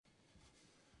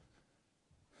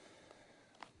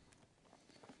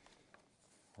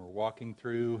walking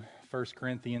through 1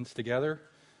 Corinthians together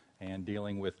and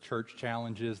dealing with church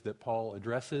challenges that Paul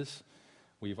addresses.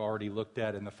 We've already looked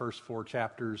at in the first 4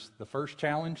 chapters the first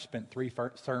challenge, spent 3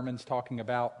 sermons talking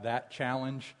about that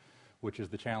challenge, which is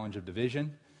the challenge of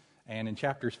division. And in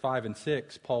chapters 5 and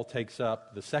 6, Paul takes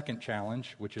up the second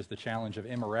challenge, which is the challenge of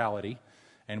immorality,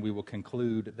 and we will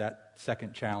conclude that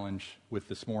second challenge with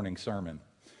this morning's sermon.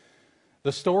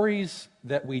 The stories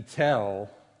that we tell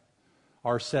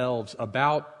ourselves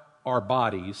about our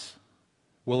bodies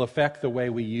will affect the way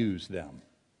we use them.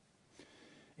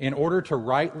 In order to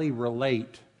rightly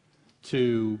relate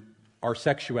to our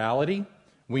sexuality,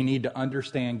 we need to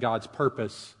understand God's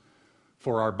purpose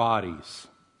for our bodies.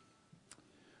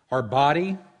 Our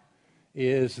body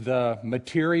is the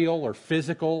material or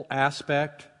physical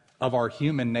aspect of our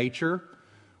human nature,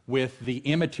 with the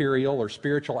immaterial or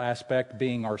spiritual aspect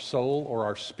being our soul or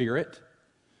our spirit.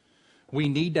 We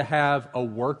need to have a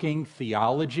working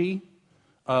theology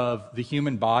of the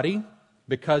human body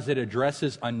because it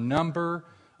addresses a number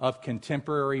of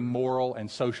contemporary moral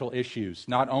and social issues,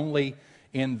 not only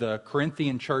in the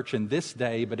Corinthian church in this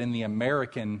day, but in the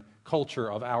American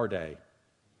culture of our day.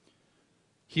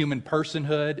 Human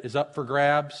personhood is up for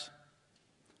grabs.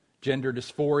 Gender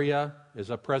dysphoria is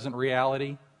a present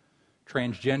reality.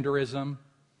 Transgenderism,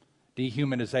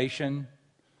 dehumanization,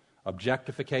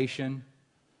 objectification,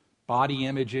 body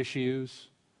image issues,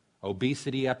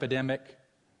 obesity epidemic,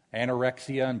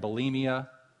 anorexia and bulimia,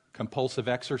 compulsive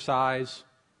exercise,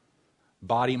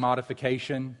 body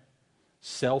modification,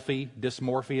 selfie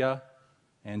dysmorphia,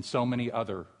 and so many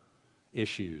other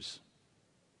issues.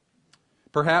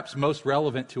 Perhaps most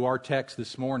relevant to our text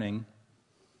this morning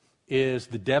is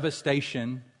the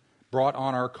devastation brought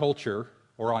on our culture,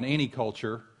 or on any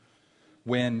culture,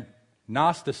 when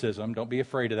Gnosticism, don't be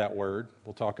afraid of that word,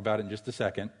 we'll talk about it in just a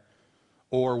second,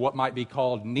 or what might be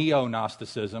called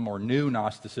neo-Gnosticism or new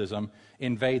Gnosticism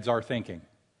invades our thinking.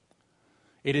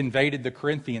 It invaded the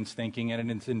Corinthians' thinking, and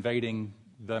it's invading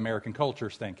the American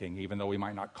culture's thinking, even though we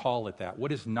might not call it that.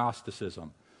 What is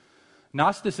Gnosticism?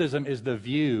 Gnosticism is the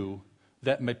view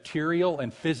that material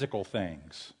and physical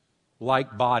things,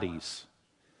 like bodies,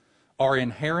 are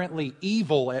inherently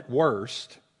evil at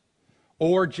worst,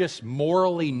 or just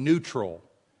morally neutral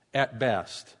at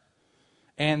best.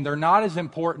 And they're not as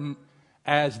important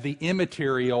as the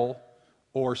immaterial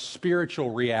or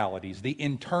spiritual realities, the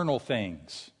internal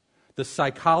things, the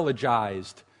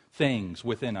psychologized things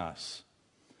within us.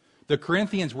 The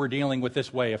Corinthians were dealing with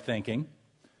this way of thinking,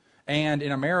 and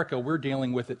in America we're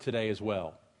dealing with it today as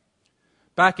well.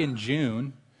 Back in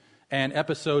June, an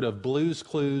episode of Blue's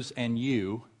Clues and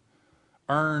You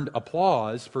earned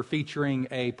applause for featuring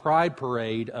a pride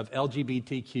parade of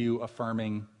LGBTQ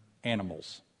affirming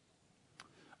animals.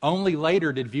 Only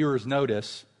later did viewers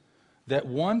notice that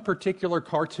one particular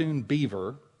cartoon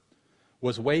beaver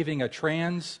was waving a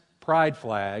trans pride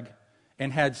flag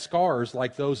and had scars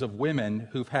like those of women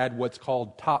who've had what's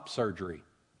called top surgery.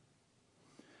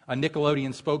 A Nickelodeon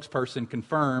spokesperson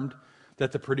confirmed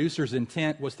that the producer's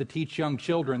intent was to teach young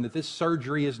children that this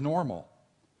surgery is normal.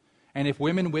 And if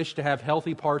women wish to have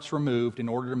healthy parts removed in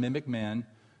order to mimic men,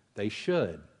 they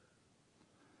should.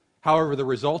 However, the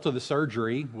result of the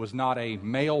surgery was not a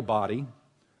male body,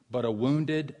 but a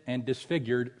wounded and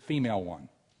disfigured female one.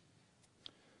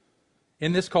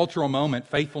 In this cultural moment,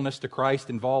 faithfulness to Christ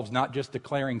involves not just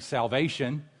declaring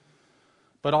salvation,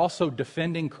 but also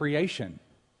defending creation.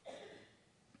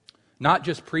 Not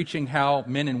just preaching how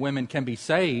men and women can be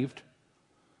saved,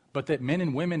 but that men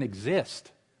and women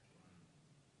exist.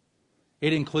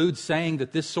 It includes saying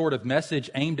that this sort of message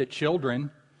aimed at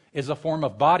children is a form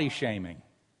of body shaming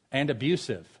and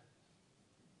abusive.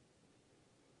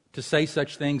 To say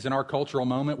such things in our cultural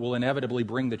moment will inevitably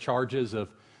bring the charges of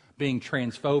being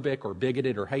transphobic or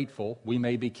bigoted or hateful. We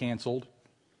may be canceled,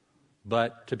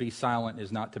 but to be silent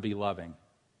is not to be loving.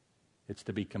 It's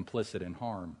to be complicit in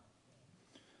harm.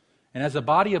 And as a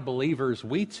body of believers,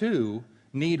 we too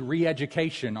need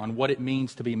re-education on what it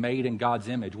means to be made in God's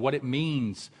image, what it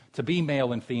means to be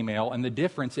male and female, and the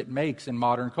difference it makes in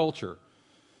modern culture.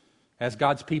 As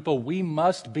God's people, we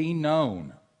must be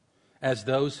known as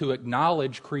those who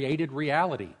acknowledge created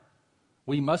reality.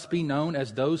 We must be known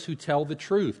as those who tell the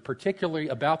truth, particularly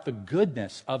about the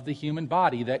goodness of the human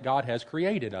body that God has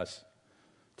created us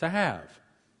to have.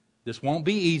 This won't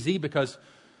be easy because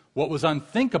what was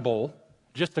unthinkable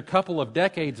just a couple of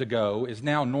decades ago is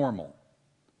now normal.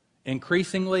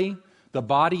 Increasingly, the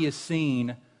body is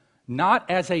seen not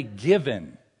as a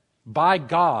given by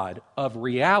God of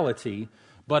reality,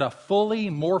 but a fully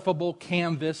morphable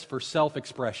canvas for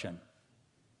self-expression.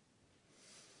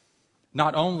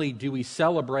 Not only do we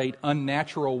celebrate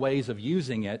unnatural ways of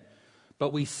using it,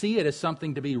 but we see it as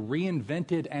something to be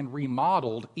reinvented and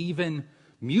remodeled, even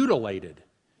mutilated,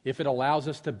 if it allows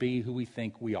us to be who we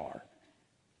think we are.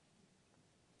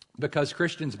 Because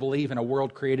Christians believe in a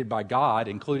world created by God,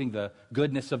 including the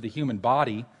goodness of the human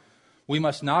body, we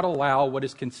must not allow what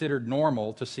is considered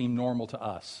normal to seem normal to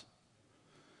us.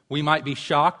 We might be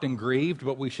shocked and grieved,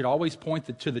 but we should always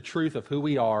point to the truth of who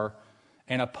we are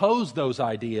and oppose those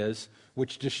ideas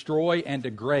which destroy and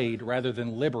degrade rather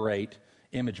than liberate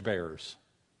image bearers.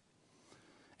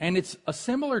 And it's a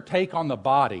similar take on the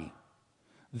body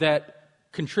that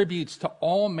contributes to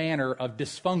all manner of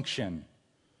dysfunction,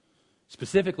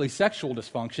 specifically sexual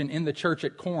dysfunction, in the church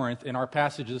at Corinth in our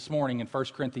passage this morning in 1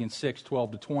 Corinthians 6,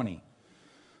 12 to 20.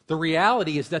 The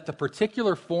reality is that the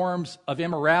particular forms of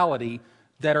immorality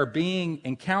that are being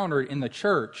encountered in the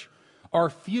church are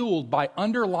fueled by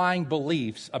underlying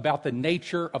beliefs about the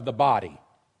nature of the body,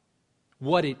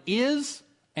 what it is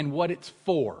and what it's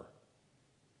for.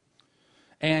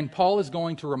 And Paul is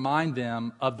going to remind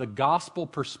them of the gospel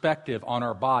perspective on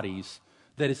our bodies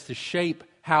that is to shape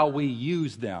how we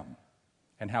use them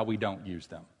and how we don't use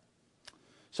them.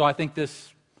 So I think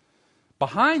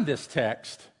behind this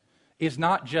text is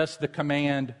not just the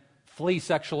command, flee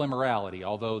sexual immorality,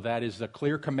 although that is a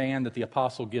clear command that the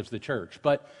apostle gives the church.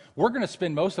 But we're going to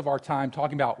spend most of our time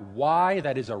talking about why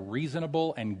that is a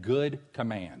reasonable and good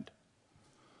command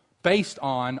based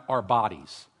on our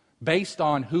bodies, based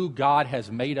on who God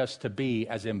has made us to be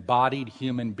as embodied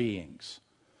human beings.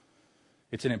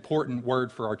 It's an important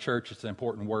word for our church. It's an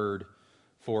important word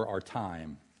for our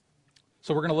time.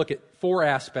 So we're going to look at 4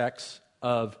 aspects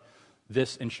of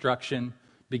this instruction,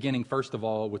 beginning first of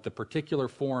all with the particular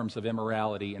forms of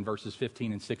immorality in verses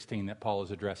 15 and 16 that Paul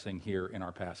is addressing here in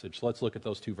our passage. So let's look at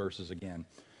those 2 verses again.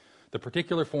 The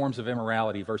particular forms of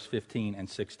immorality, verse 15 and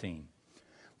 16.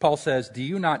 Paul says, "Do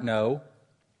you not know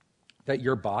that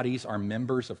your bodies are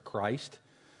members of Christ?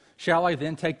 Shall I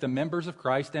then take the members of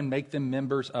Christ and make them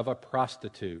members of a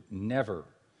prostitute? Never.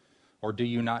 Or do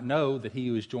you not know that he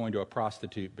who is joined to a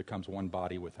prostitute becomes one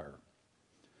body with her?"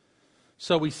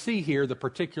 So we see here the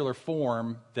particular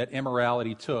form that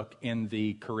immorality took in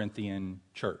the Corinthian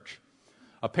church.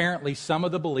 Apparently, some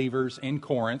of the believers in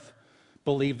Corinth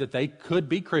believed that they could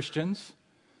be Christians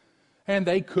and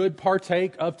they could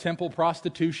partake of temple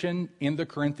prostitution in the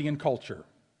Corinthian culture.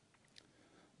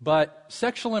 But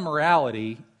sexual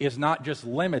immorality is not just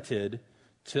limited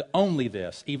to only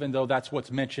this, even though that's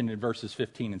what's mentioned in verses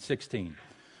 15 and 16.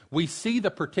 We see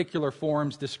the particular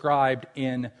forms described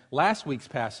in last week's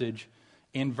passage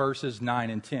in verses 9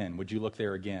 and 10. Would you look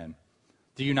there again?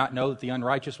 "Do you not know that the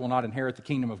unrighteous will not inherit the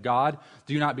kingdom of God?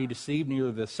 Do not be deceived,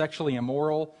 neither the sexually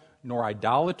immoral, nor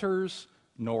idolaters,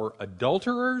 nor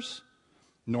adulterers,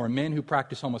 nor men who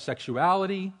practice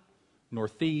homosexuality, nor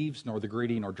thieves, nor the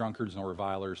greedy, nor drunkards, nor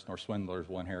revilers, nor swindlers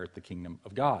will inherit the kingdom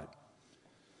of God."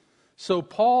 So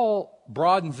Paul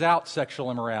broadens out sexual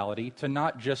immorality to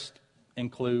not just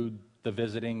include the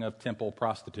visiting of temple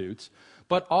prostitutes,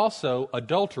 but also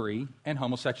adultery and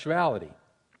homosexuality.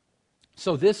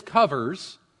 So this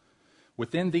covers,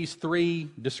 within these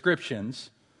 3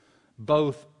 descriptions,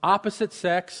 both opposite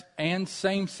sex and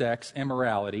same-sex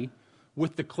immorality,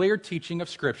 with the clear teaching of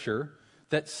Scripture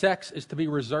that sex is to be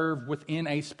reserved within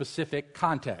a specific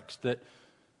context, that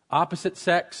opposite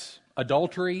sex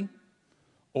adultery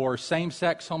or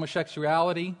same-sex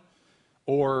homosexuality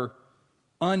or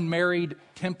unmarried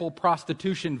temple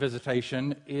prostitution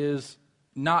visitation is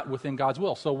not within God's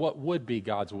will. So what would be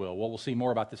God's will? Well, we'll see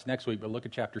more about this next week, but look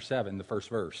at chapter 7, the first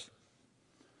verse.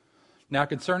 "Now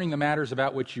concerning the matters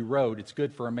about which you wrote, it's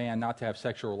good for a man not to have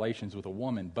sexual relations with a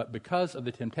woman, but because of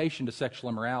the temptation to sexual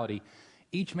immorality,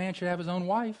 each man should have his own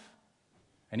wife,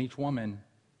 and each woman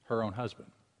her own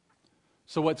husband."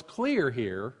 So what's clear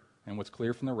here, and what's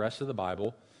clear from the rest of the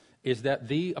Bible, is that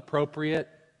the appropriate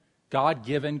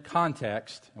God-given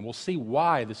context, and we'll see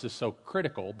why this is so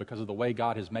critical because of the way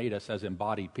God has made us as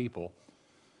embodied people,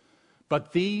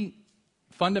 but the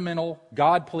fundamental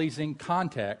God-pleasing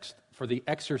context for the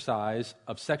exercise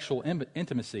of sexual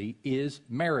intimacy is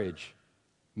marriage.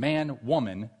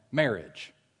 Man-woman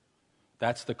marriage.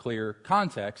 That's the clear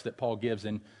context that Paul gives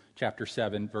in chapter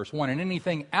 7, verse 1. And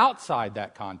anything outside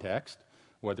that context,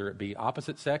 whether it be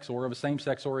opposite sex or of a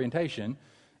same-sex orientation,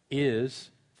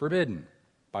 is forbidden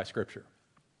by Scripture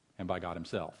and by God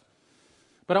himself.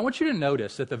 But I want you to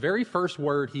notice that the very first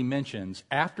word he mentions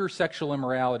after sexual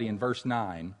immorality in verse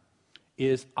 9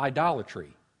 is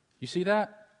idolatry. You see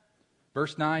that?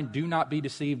 Verse 9, "Do not be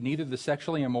deceived, neither the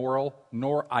sexually immoral,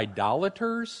 nor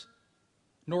idolaters,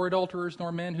 nor adulterers,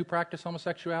 nor men who practice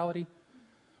homosexuality."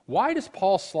 why does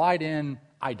Paul slide in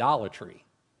idolatry?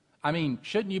 I mean,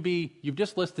 shouldn't you've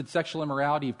just listed sexual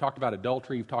immorality, you've talked about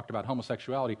adultery, you've talked about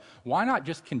homosexuality. Why not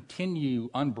just continue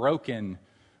unbroken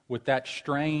with that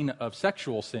strain of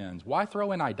sexual sins? Why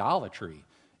throw in idolatry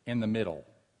in the middle?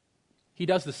 He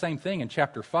does the same thing in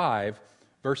chapter 5,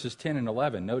 verses 10 and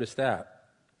 11. Notice that.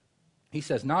 He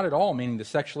says, not at all, meaning the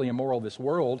sexually immoral of this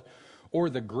world, or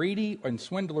the greedy and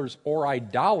swindlers or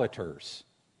idolaters.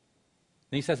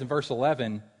 And he says in verse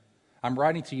 11, I'm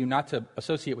writing to you not to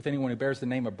associate with anyone who bears the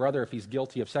name of brother if he's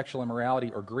guilty of sexual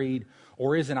immorality or greed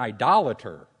or is an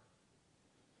idolater.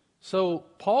 So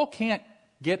Paul can't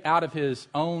get out of his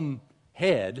own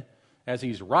head as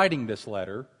he's writing this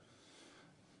letter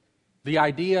the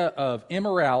idea of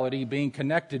immorality being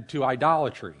connected to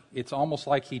idolatry. It's almost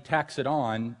like he tacks it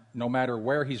on no matter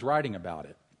where he's writing about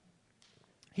it.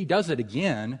 He does it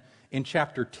again in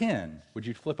chapter 10. Would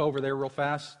you flip over there real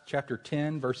fast? Chapter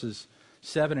 10, verses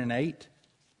 7 and 8.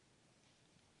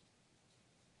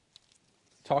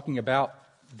 Talking about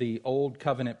the old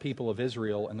covenant people of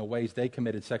Israel and the ways they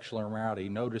committed sexual immorality.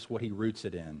 Notice what he roots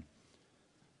it in.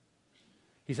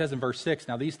 He says in verse 6,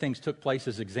 now these things took place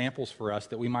as examples for us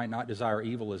that we might not desire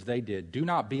evil as they did. Do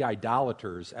not be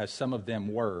idolaters as some of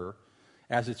them were.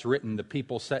 As it's written, the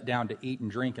people sat down to eat and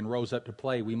drink and rose up to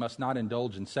play. We must not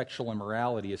indulge in sexual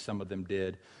immorality as some of them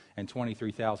did, and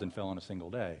 23,000 fell in a single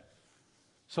day.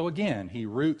 So again, he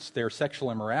roots their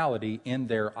sexual immorality in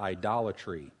their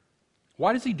idolatry.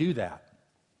 Why does he do that?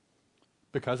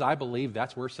 Because I believe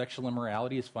that's where sexual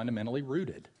immorality is fundamentally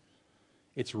rooted.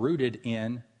 It's rooted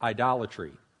in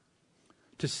idolatry.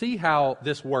 To see how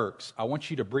this works, I want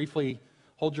you to briefly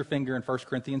hold your finger in 1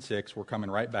 Corinthians 6. We're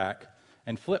coming right back.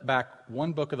 And flip back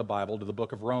one book of the Bible to the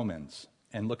book of Romans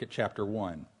and look at chapter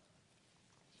 1.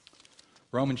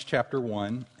 Romans chapter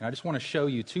 1. And I just want to show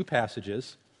you two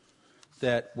passages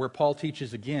where Paul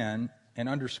teaches again and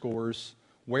underscores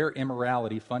where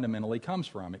immorality fundamentally comes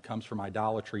from. It comes from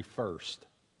idolatry first.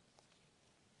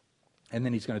 And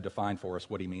then he's going to define for us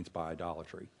what he means by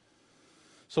idolatry.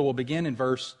 So we'll begin in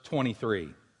verse 23.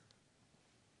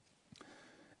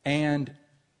 And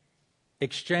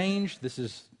exchanged, this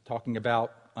is talking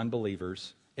about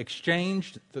unbelievers, they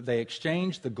exchanged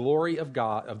the glory of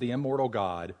God, of the immortal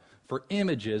God, for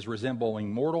images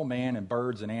resembling mortal man and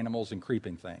birds and animals and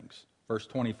creeping things. Verse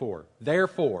 24,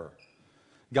 therefore,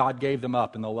 God gave them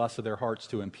up in the lust of their hearts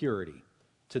to impurity,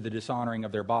 to the dishonoring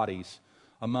of their bodies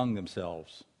among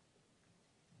themselves.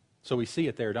 So we see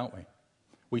it there, don't we?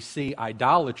 We see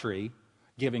idolatry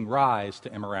giving rise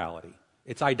to immorality.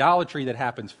 It's idolatry that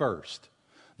happens first.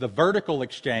 The vertical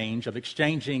exchange of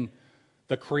exchanging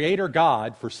the Creator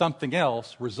God for something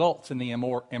else results in the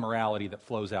immorality that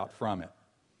flows out from it.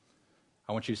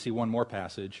 I want you to see one more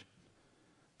passage,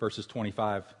 verses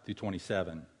 25 through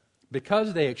 27.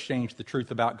 Because they exchanged the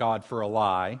truth about God for a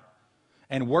lie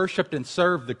and worshiped and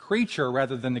served the creature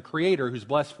rather than the Creator who's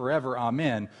blessed forever,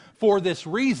 amen. For this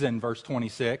reason, verse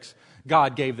 26,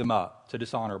 God gave them up to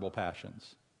dishonorable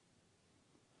passions.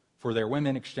 For their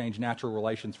women exchanged natural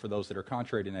relations for those that are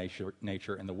contrary to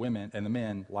nature, and the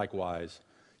men likewise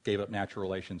gave up natural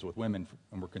relations with women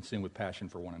and were consumed with passion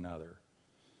for one another.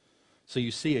 So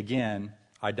you see again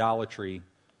idolatry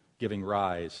giving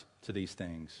rise to these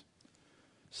things.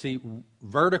 See,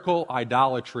 vertical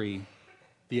idolatry,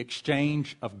 the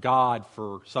exchange of God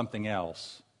for something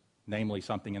else, namely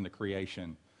something in the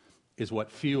creation, is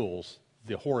what fuels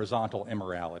the horizontal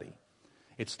immorality.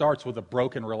 It starts with a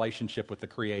broken relationship with the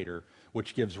Creator,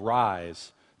 which gives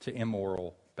rise to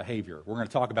immoral behavior. We're going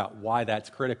to talk about why that's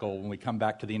critical when we come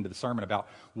back to the end of the sermon, about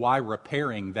why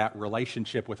repairing that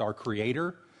relationship with our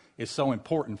Creator is so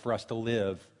important for us to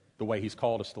live the way He's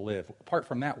called us to live. Apart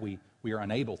from that, we are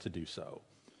unable to do so.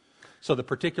 So the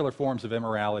particular forms of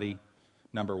immorality,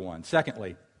 number one.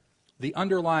 Secondly, the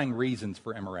underlying reasons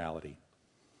for immorality.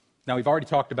 Now, we've already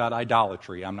talked about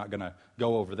idolatry. I'm not going to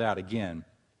go over that again.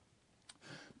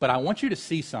 But I want you to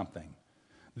see something.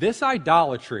 This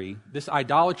idolatry, this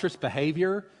idolatrous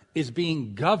behavior is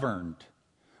being governed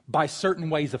by certain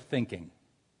ways of thinking.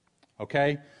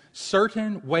 Okay?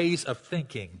 Certain ways of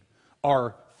thinking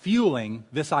are fueling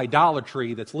this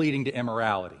idolatry that's leading to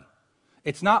immorality.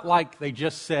 It's not like they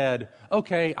just said,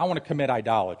 okay, I want to commit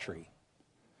idolatry.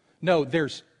 No,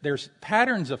 there's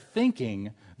patterns of thinking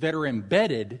that are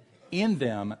embedded in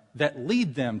them that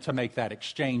lead them to make that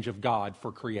exchange of God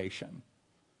for creation.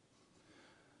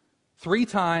 3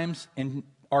 times in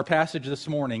our passage this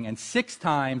morning and 6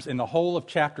 times in the whole of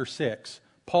chapter 6,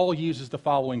 Paul uses the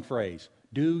following phrase,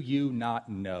 do you not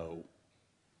know?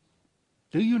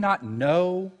 Do you not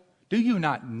know? Do you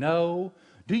not know?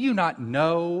 Do you not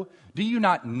know? Do you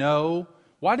not know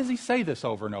Why does he say this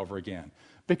over and over again?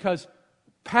 Because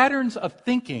patterns of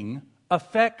thinking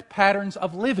affect patterns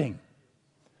of living.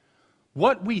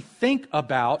 What we think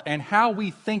about and how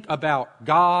we think about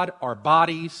God, our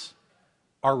bodies,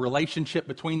 our relationship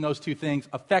between those two things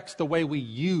affects the way we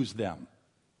use them.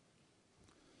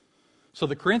 So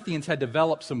the Corinthians had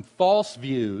developed some false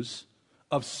views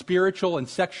of spiritual and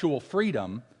sexual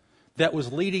freedom that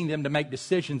was leading them to make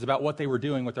decisions about what they were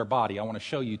doing with their body. I want to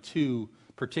show you two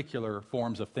particular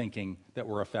forms of thinking that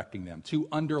were affecting them, two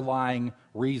underlying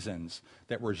reasons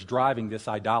that were driving this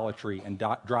idolatry and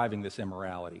driving this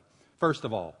immorality. First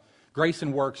of all, grace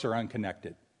and works are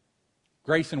unconnected.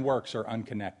 Grace and works are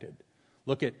unconnected.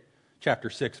 Look at chapter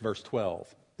 6, verse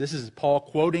 12. This is Paul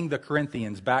quoting the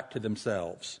Corinthians back to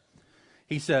themselves.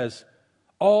 He says,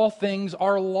 all things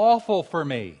are lawful for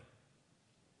me,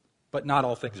 but not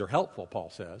all things are helpful, Paul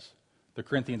says. The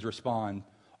Corinthians respond,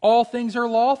 all things are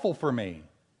lawful for me,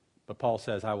 but Paul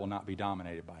says, I will not be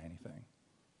dominated by anything.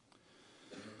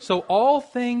 So all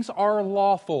things are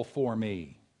lawful for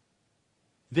me.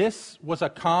 This was a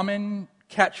common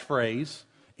catchphrase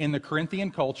in the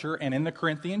Corinthian culture and in the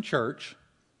Corinthian church,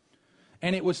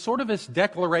 and it was sort of this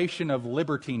declaration of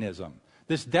libertinism.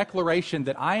 This declaration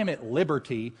that I am at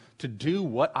liberty to do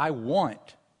what I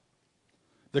want.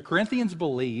 The Corinthians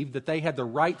believed that they had the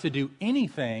right to do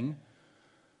anything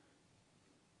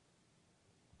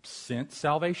since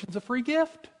salvation's a free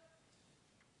gift.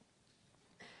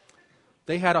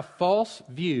 They had a false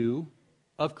view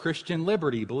of Christian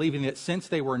liberty, believing that since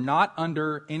they were not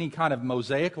under any kind of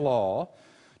Mosaic law,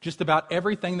 just about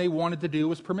everything they wanted to do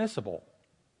was permissible.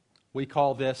 We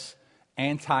call this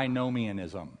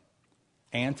antinomianism.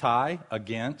 Anti,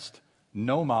 against,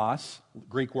 nomos,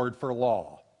 Greek word for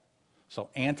law. So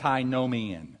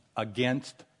antinomian,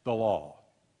 against the law.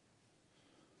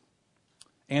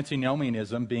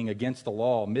 Antinomianism, being against the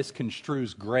law,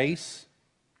 misconstrues grace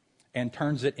and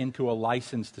turns it into a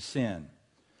license to sin.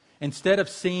 Instead of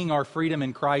seeing our freedom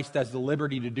in Christ as the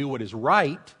liberty to do what is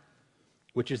right,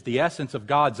 which is the essence of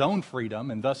God's own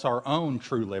freedom and thus our own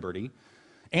true liberty,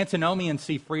 antinomians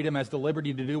see freedom as the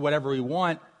liberty to do whatever we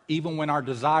want, even when our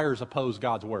desires oppose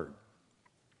God's word.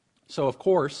 So, of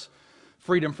course,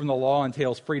 freedom from the law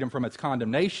entails freedom from its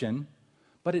condemnation,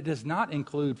 but it does not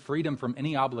include freedom from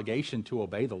any obligation to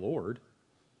obey the Lord.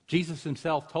 Jesus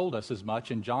himself told us as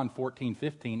much in John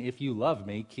 14:15, if you love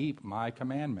me, keep my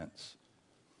commandments.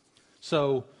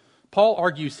 So, Paul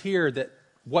argues here that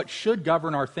what should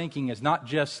govern our thinking is not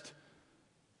just,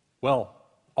 well,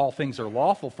 all things are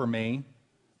lawful for me,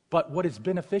 but what is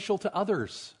beneficial to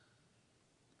others.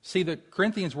 See, the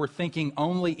Corinthians were thinking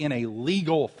only in a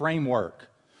legal framework.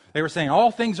 They were saying,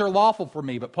 all things are lawful for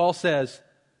me, but Paul says,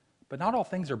 but not all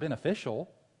things are beneficial.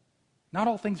 Not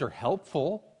all things are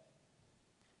helpful.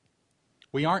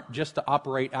 We aren't just to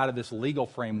operate out of this legal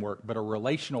framework, but a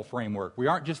relational framework. We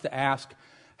aren't just to ask,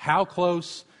 how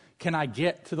close can I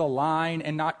get to the line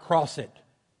and not cross it?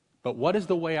 But what is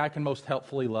the way I can most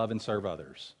helpfully love and serve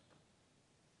others?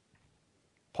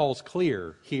 Paul's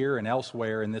clear here and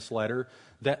elsewhere in this letter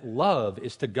that love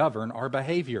is to govern our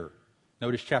behavior.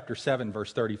 Notice chapter 7,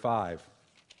 verse 35,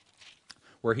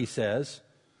 where he says,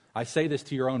 I say this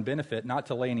to your own benefit, not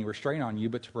to lay any restraint on you,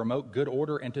 but to promote good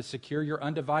order and to secure your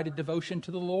undivided devotion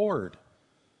to the Lord.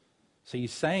 So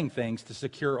he's saying things to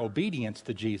secure obedience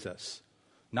to Jesus,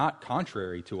 not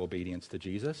contrary to obedience to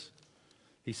Jesus.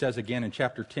 He says again in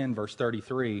chapter 10, verse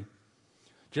 33,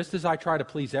 just as I try to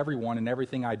please everyone in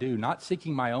everything I do, not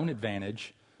seeking my own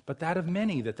advantage, but that of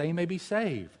many, that they may be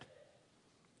saved.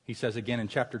 He says again in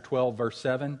chapter 12, verse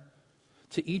 7,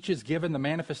 to each is given the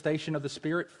manifestation of the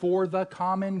Spirit for the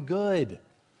common good.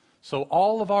 So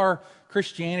all of our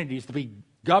Christianity is to be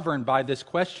governed by this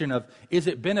question of, is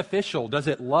it beneficial? Does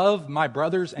it love my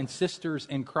brothers and sisters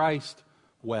in Christ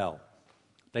well?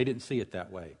 They didn't see it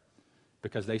that way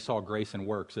because they saw grace and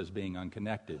works as being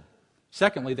unconnected.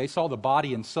 Secondly, they saw the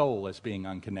body and soul as being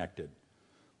unconnected.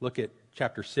 Look at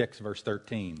chapter 6, verse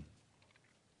 13.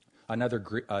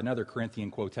 Another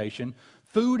Corinthian quotation.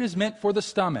 Food is meant for the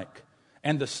stomach,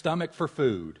 and the stomach for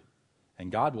food,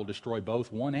 and God will destroy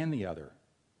both one and the other.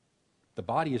 The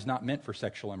body is not meant for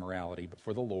sexual immorality, but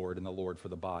for the Lord, and the Lord for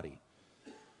the body.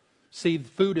 See,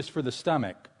 food is for the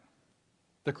stomach.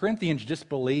 The Corinthians just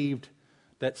believed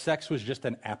that sex was just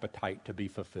an appetite to be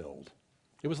fulfilled.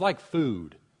 It was like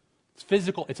food. It's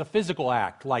physical. It's a physical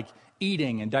act, like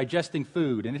eating and digesting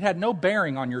food, and it had no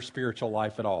bearing on your spiritual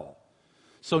life at all.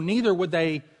 So neither would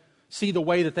they see the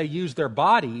way that they used their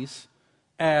bodies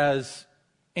as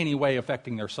any way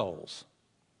affecting their souls.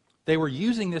 They were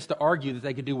using this to argue that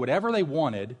they could do whatever they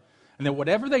wanted, and that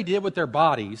whatever they did with their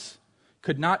bodies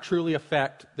could not truly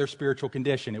affect their spiritual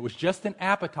condition. It was just an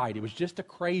appetite. It was just a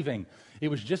craving. It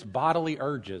was just bodily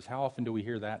urges. How often do we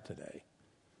hear that today?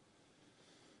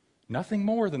 Nothing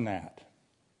more than that.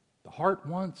 The heart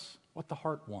wants what the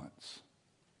heart wants.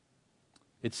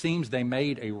 It seems they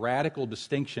made a radical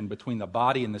distinction between the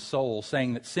body and the soul,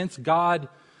 saying that since God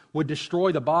would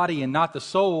destroy the body and not the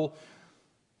soul,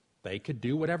 they could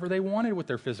do whatever they wanted with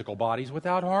their physical bodies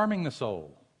without harming the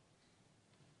soul.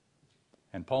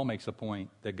 And Paul makes a point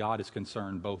that God is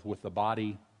concerned both with the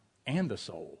body and the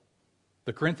soul.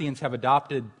 The Corinthians have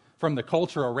adopted from the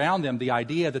culture around them the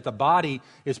idea that the body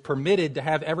is permitted to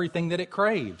have everything that it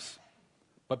craves.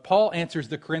 But Paul answers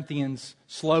the Corinthians'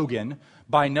 slogan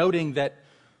by noting that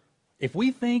if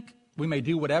we think we may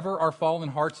do whatever our fallen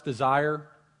hearts desire,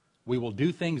 we will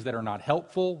do things that are not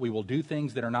helpful, we will do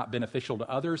things that are not beneficial to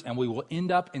others, and we will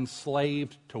end up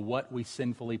enslaved to what we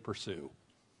sinfully pursue.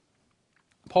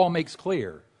 Paul makes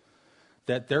clear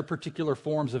that their particular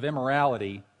forms of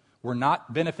immorality were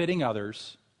not benefiting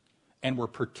others and were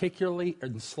particularly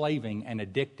enslaving and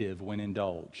addictive when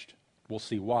indulged. We'll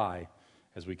see why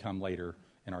as we come later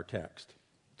in our text.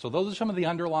 So those are some of the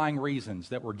underlying reasons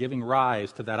that were giving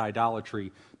rise to that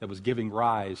idolatry, that was giving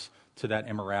rise to that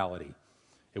immorality.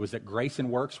 It was that grace and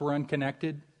works were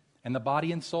unconnected, and the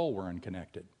body and soul were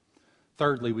unconnected.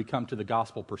 Thirdly, we come to the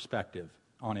gospel perspective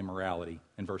on immorality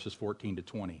in verses 14 to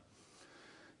 20.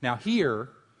 Now here,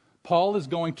 Paul is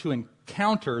going to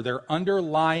encounter their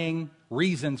underlying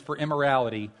reasons for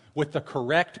immorality with the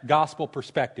correct gospel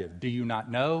perspective. Do you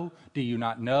not know? Do you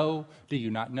not know? Do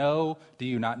you not know? Do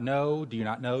you not know? Do you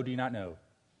not know? Do you not know?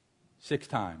 6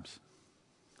 times.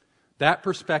 That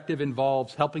perspective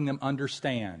involves helping them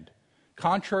understand.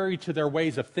 Contrary to their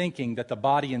ways of thinking that the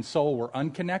body and soul were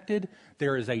unconnected,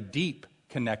 there is a deep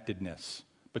connectedness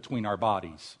between our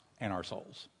bodies and our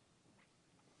souls.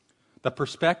 The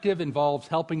perspective involves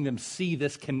helping them see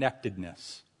this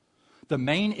connectedness. The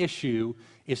main issue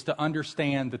is to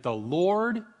understand that the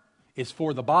Lord is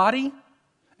for the body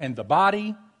and the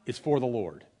body is for the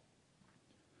Lord.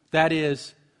 That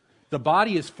is, the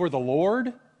body is for the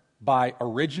Lord by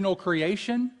original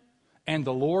creation, and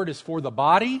the Lord is for the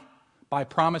body by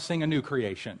promising a new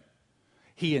creation.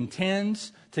 He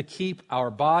intends to keep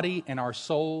our body and our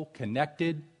soul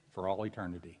connected for all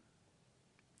eternity.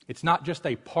 It's not just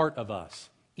a part of us,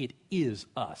 it is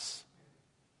us.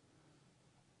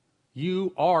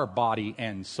 You are body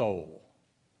and soul.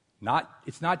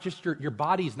 It's not just your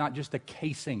body is not just a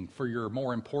casing for your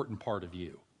more important part of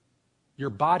you. Your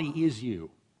body is you.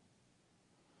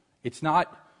 It's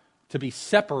not to be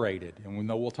separated, and we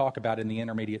know we'll talk about in the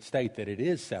intermediate state that it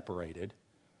is separated,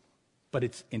 but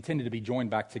it's intended to be joined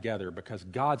back together because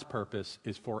God's purpose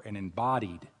is for an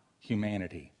embodied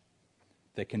humanity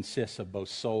that consists of both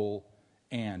soul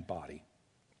and body.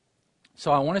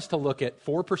 So I want us to look at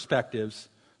 4 perspectives,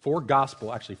 4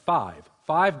 gospel, actually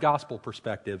 5 gospel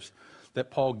perspectives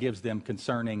that Paul gives them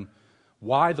concerning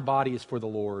why the body is for the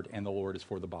Lord and the Lord is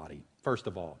for the body, first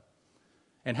of all,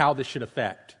 and how this should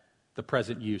affect the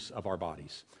present use of our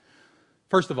bodies.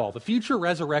 First of all, the future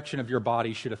resurrection of your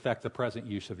body should affect the present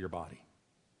use of your body.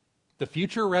 The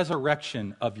future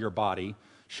resurrection of your body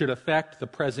should affect the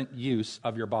present use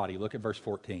of your body. Look at verse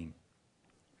 14.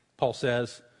 Paul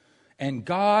says, "And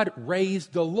God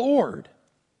raised the Lord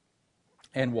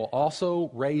and will also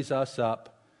raise us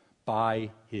up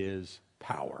by his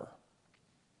power."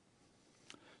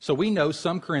 So we know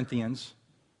some Corinthians,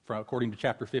 according to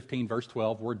chapter 15, verse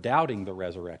 12, were doubting the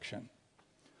resurrection.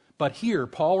 But here,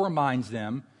 Paul reminds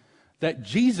them that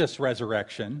Jesus'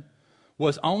 resurrection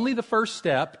was only the first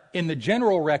step in the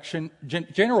general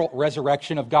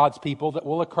resurrection of God's people that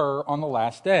will occur on the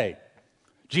last day.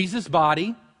 Jesus'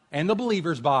 body and the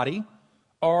believer's body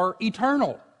are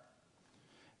eternal.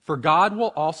 For God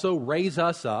will also raise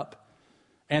us up,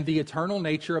 and the eternal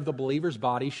nature of the believer's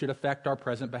body should affect our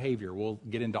present behavior. We'll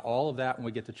get into all of that when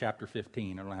we get to chapter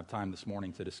 15. I don't have time this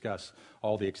morning to discuss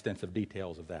all the extensive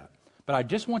details of that. But I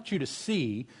just want you to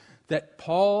see that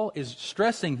Paul is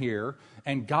stressing here,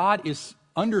 and God is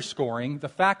underscoring the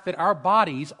fact that our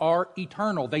bodies are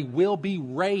eternal. They will be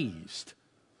raised.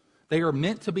 They are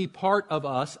meant to be part of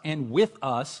us and with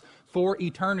us for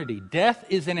eternity. Death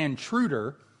is an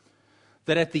intruder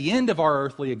that at the end of our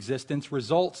earthly existence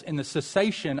results in the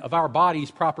cessation of our body's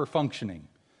proper functioning.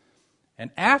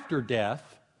 And after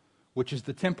death, which is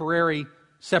the temporary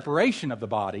separation of the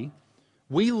body,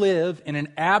 we live in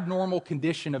an abnormal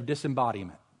condition of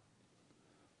disembodiment.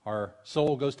 Our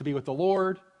soul goes to be with the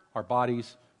Lord, our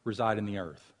bodies reside in the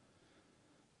earth.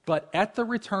 But at the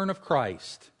return of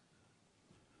Christ,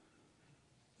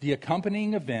 the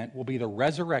accompanying event will be the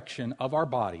resurrection of our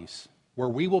bodies, where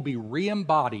we will be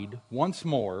re-embodied once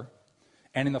more,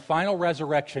 and in the final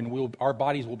resurrection, our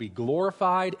bodies will be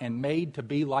glorified and made to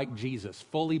be like Jesus,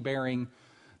 fully bearing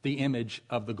the image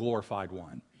of the glorified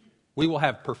one. We will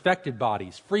have perfected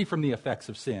bodies, free from the effects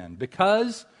of sin,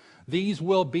 because these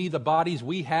will be the bodies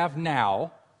we have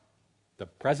now. The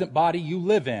present body you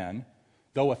live in,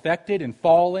 though affected and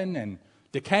fallen and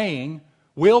decaying,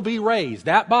 will be raised.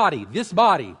 That body, this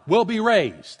body, will be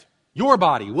raised. Your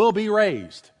body will be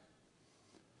raised.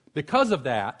 Because of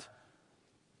that,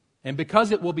 and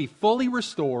because it will be fully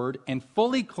restored and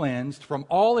fully cleansed from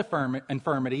all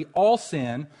infirmity, all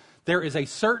sin, there is a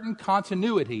certain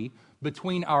continuity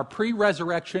between our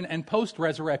pre-resurrection and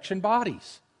post-resurrection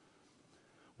bodies.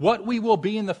 What we will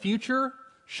be in the future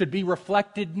should be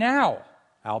reflected now,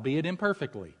 albeit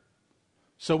imperfectly.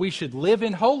 So we should live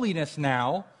in holiness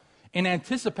now in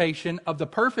anticipation of the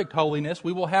perfect holiness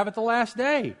we will have at the last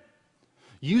day.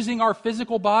 Using our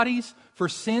physical bodies for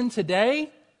sin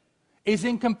today is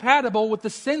incompatible with the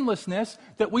sinlessness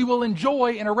that we will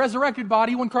enjoy in a resurrected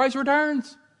body when Christ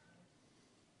returns.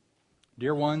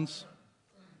 Dear ones,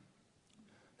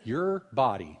 your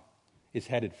body is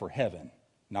headed for heaven,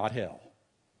 not hell.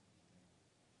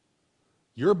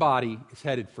 Your body is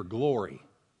headed for glory,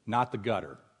 not the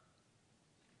gutter.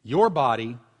 Your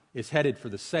body is headed for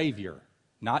the Savior,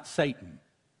 not Satan.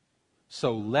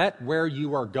 So let where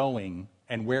you are going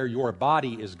and where your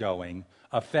body is going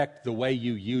affect the way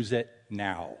you use it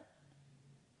now.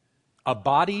 A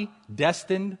body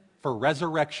destined for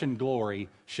resurrection glory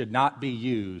should not be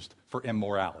used for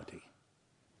immorality.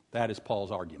 That is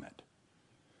Paul's argument.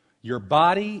 Your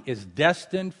body is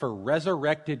destined for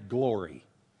resurrected glory.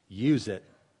 Use it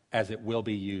as it will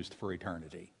be used for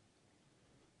eternity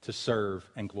to serve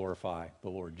and glorify the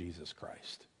Lord Jesus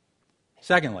Christ.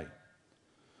 Secondly,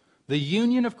 the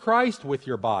union of Christ with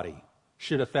your body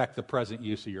should affect the present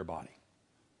use of your body.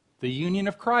 The union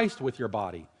of Christ with your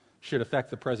body should affect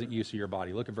the present use of your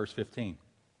body. Look at verse 15.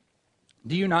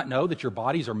 Do you not know that your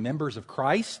bodies are members of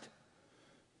Christ?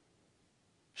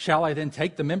 Shall I then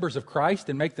take the members of Christ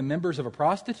and make them members of a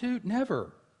prostitute?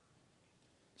 Never.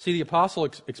 See, the apostle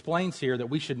explains here that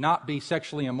we should not be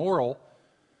sexually immoral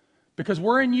because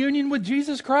we're in union with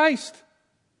Jesus Christ.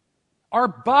 Our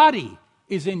body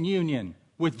is in union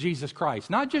with Jesus Christ.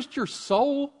 Not just your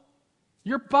soul,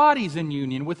 your body's in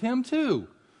union with Him too.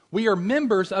 We are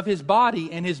members of His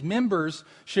body, and His members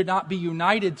should not be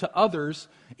united to others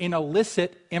in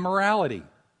illicit immorality.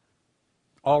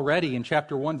 Already in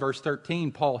chapter 1, verse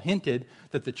 13, Paul hinted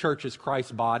that the church is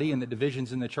Christ's body and that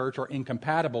divisions in the church are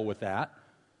incompatible with that.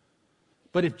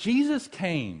 But if Jesus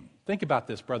came, think about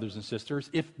this, brothers and sisters,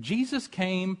 if Jesus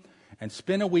came and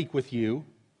spent a week with you,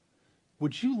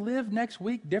 would you live next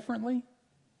week differently?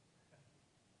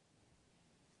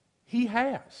 He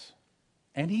has,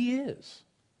 and He is.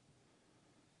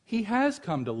 He has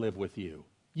come to live with you.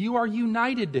 You are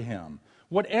united to Him.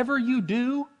 Whatever you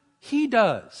do, He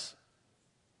does.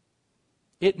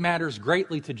 It matters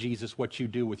greatly to Jesus what you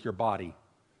do with your body,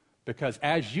 because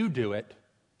as you do it,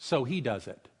 so He does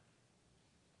it.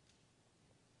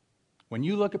 When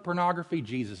you look at pornography,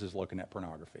 Jesus is looking at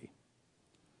pornography.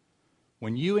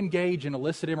 When you engage in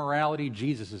illicit immorality,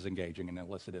 Jesus is engaging in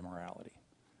illicit immorality.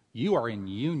 You are in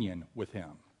union with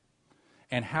Him.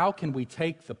 And how can we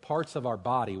take the parts of our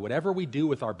body, whatever we do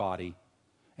with our body,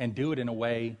 and do it in a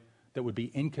way that would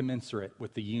be incommensurate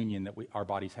with the union that our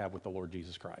bodies have with the Lord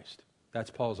Jesus Christ? That's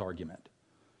Paul's argument.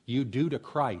 You do to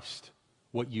Christ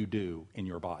what you do in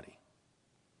your body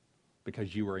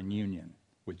because you are in union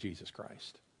with Jesus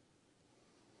Christ.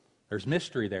 There's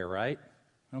mystery there, right?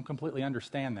 I don't completely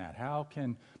understand that.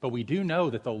 But we do know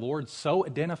that the Lord so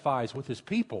identifies with His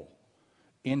people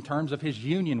in terms of His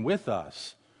union with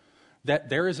us that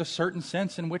there is a certain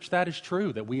sense in which that is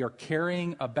true, that we are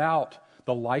carrying about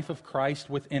the life of Christ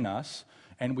within us,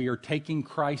 and we are taking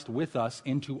Christ with us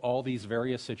into all these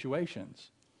various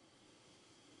situations.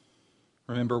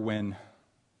 Remember when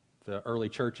the early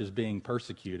church is being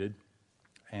persecuted,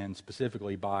 and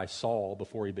specifically by Saul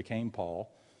before he became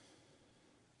Paul,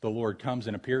 the Lord comes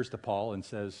and appears to Paul and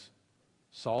says,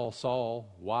 Saul, Saul,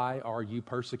 why are you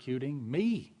persecuting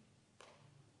me?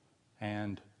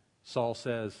 And Saul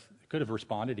says, could have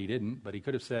responded, he didn't, but he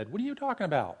could have said, what are you talking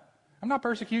about? I'm not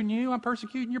persecuting you, I'm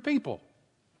persecuting your people.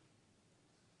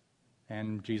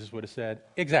 And Jesus would have said,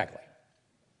 exactly.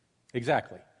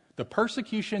 Exactly. The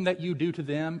persecution that you do to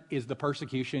them is the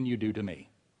persecution you do to me.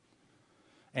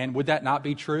 And would that not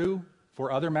be true for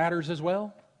other matters as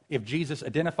well? If Jesus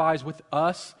identifies with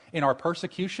us in our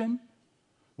persecution,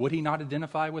 would He not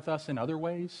identify with us in other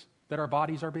ways that our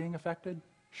bodies are being affected?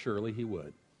 Surely He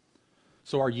would.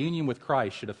 So our union with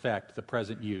Christ should affect the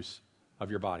present use of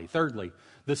your body. Thirdly,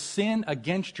 the sin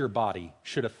against your body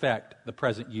should affect the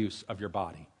present use of your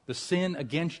body. The sin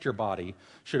against your body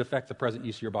should affect the present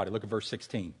use of your body. Look at verse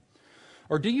 16.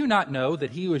 Or do you not know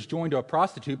that he who is joined to a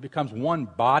prostitute becomes one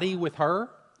body with her?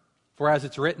 For as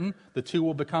it's written, the two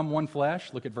will become one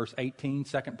flesh. Look at verse 18,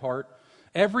 second part.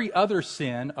 Every other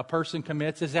sin a person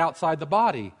commits is outside the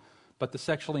body, but the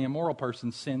sexually immoral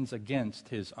person sins against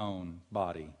his own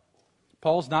body.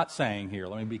 Paul's not saying here,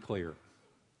 let me be clear,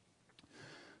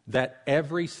 that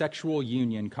every sexual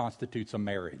union constitutes a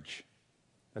marriage.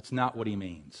 That's not what he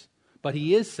means. But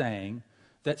he is saying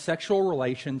that sexual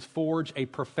relations forge a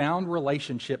profound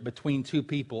relationship between two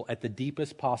people at the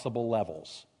deepest possible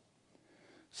levels.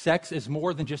 Sex is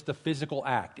more than just a physical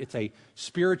act. It's a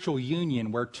spiritual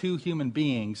union where two human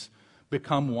beings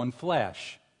become one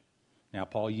flesh. Now,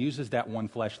 Paul uses that one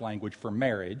flesh language for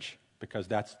marriage because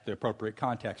that's the appropriate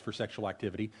context for sexual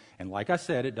activity. And like I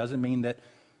said, it doesn't mean that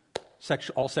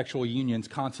all sexual unions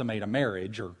consummate a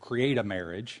marriage or create a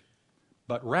marriage,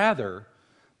 but rather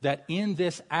that in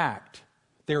this act,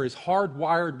 there is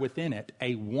hardwired within it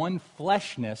a one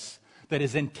fleshness that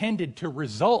is intended to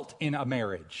result in a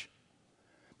marriage.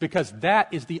 Because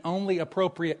that is the only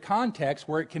appropriate context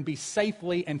where it can be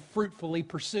safely and fruitfully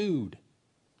pursued.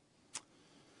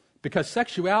 Because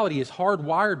sexuality is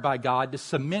hardwired by God to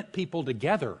cement people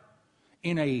together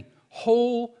in a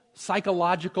whole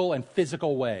psychological and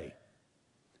physical way.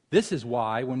 This is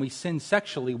why when we sin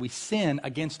sexually, we sin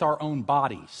against our own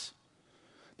bodies.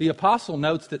 The apostle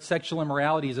notes that sexual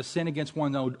immorality is a sin against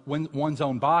one's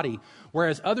own body,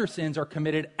 whereas other sins are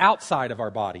committed outside of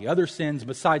our body. Other sins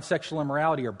besides sexual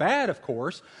immorality are bad, of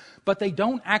course, but they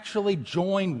don't actually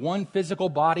join one physical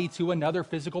body to another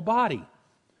physical body.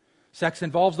 Sex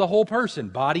involves the whole person,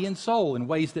 body and soul, in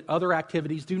ways that other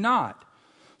activities do not.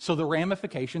 So the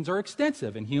ramifications are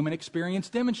extensive, and human experience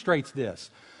demonstrates this.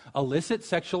 Illicit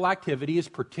sexual activity is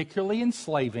particularly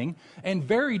enslaving and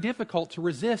very difficult to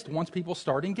resist once people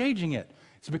start engaging it.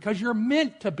 It's because you're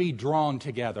meant to be drawn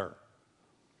together.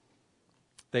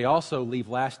 They also leave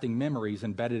lasting memories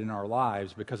embedded in our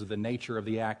lives because of the nature of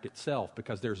the act itself,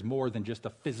 because there's more than just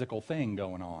a physical thing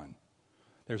going on.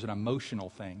 There's an emotional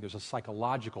thing, there's a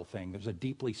psychological thing, there's a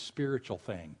deeply spiritual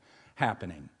thing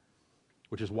happening,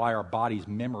 which is why our body's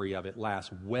memory of it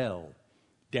lasts well,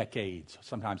 decades,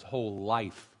 sometimes whole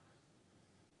life.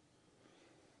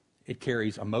 It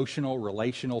carries emotional,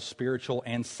 relational, spiritual,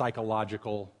 and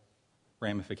psychological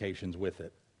ramifications with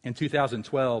it. In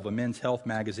 2012, a Men's Health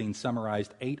magazine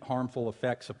summarized 8 harmful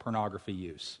effects of pornography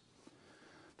use.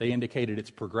 They indicated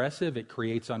it's progressive, it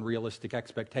creates unrealistic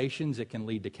expectations, it can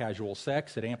lead to casual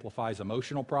sex, it amplifies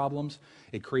emotional problems,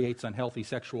 it creates unhealthy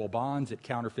sexual bonds, it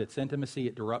counterfeits intimacy,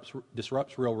 it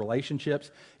disrupts real relationships,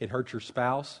 it hurts your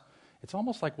spouse. It's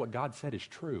almost like what God said is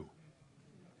true.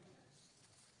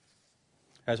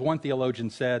 As one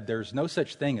theologian said, there's no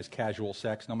such thing as casual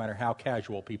sex, no matter how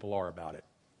casual people are about it.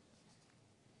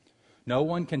 No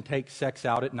one can take sex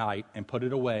out at night and put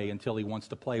it away until he wants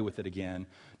to play with it again.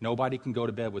 Nobody can go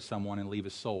to bed with someone and leave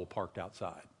his soul parked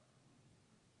outside.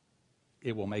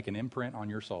 It will make an imprint on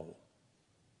your soul,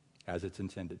 as it's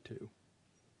intended to.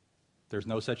 There's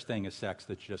no such thing as sex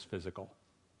that's just physical.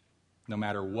 No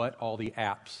matter what all the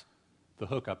apps, the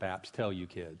hookup apps tell you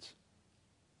kids.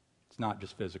 It's not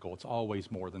just physical. It's always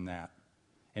more than that.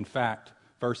 In fact,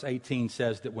 verse 18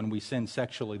 says that when we sin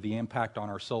sexually, the impact on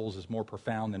our souls is more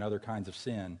profound than other kinds of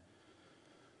sin.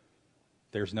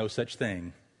 There's no such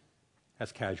thing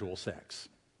as casual sex.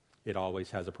 It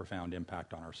always has a profound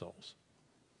impact on our souls.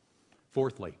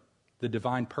 Fourthly, the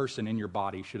divine person in your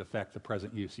body should affect the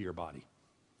present use of your body.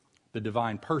 The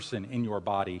divine person in your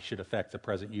body should affect the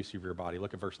present use of your body.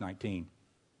 Look at verse 19.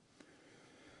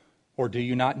 Or do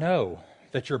you not know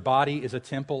that your body is a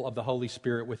temple of the Holy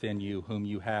Spirit within you, whom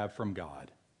you have from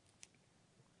God?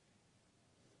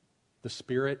 The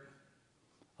Spirit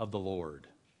of the Lord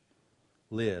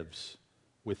lives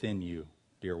within you,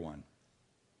 dear one,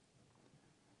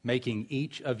 making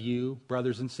each of you,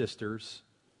 brothers and sisters,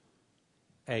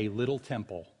 a little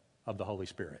temple of the Holy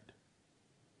Spirit.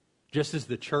 Just as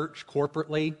the church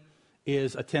corporately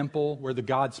is a temple where the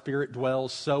God Spirit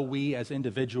dwells, so we as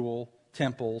individual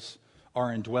temples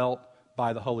are indwelt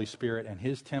by the Holy Spirit, and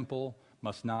His temple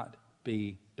must not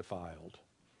be defiled.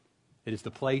 It is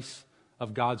the place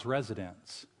of God's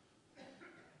residence.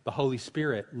 The Holy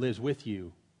Spirit lives with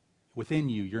you, within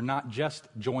you. You're not just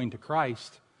joined to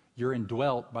Christ, you're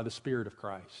indwelt by the Spirit of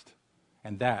Christ.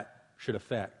 And that should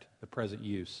affect the present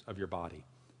use of your body.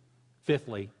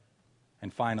 Fifthly,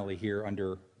 and finally here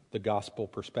under the gospel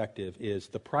perspective, is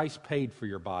the price paid for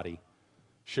your body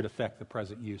should affect the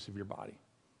present use of your body.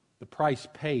 The price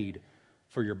paid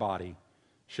for your body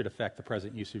should affect the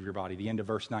present use of your body. The end of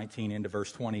verse 19 into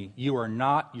verse 20. You are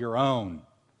not your own,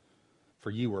 for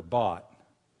you were bought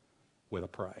with a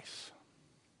price.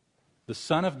 The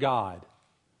Son of God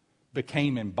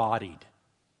became embodied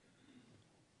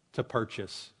to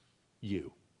purchase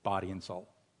you, body and soul.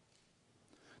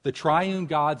 The triune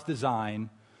God's design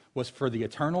was for the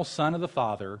eternal Son of the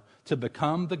Father to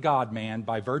become the God-man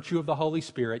by virtue of the Holy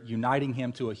Spirit, uniting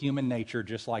him to a human nature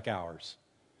just like ours.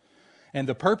 And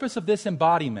the purpose of this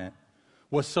embodiment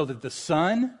was so that the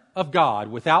Son of God,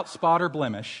 without spot or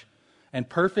blemish, and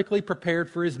perfectly prepared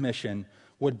for his mission,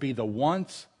 would be the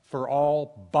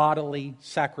once-for-all bodily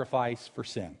sacrifice for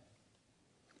sin.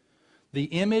 The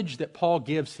image that Paul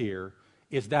gives here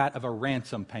is that of a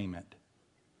ransom payment,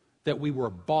 that we were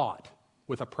bought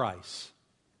with a price.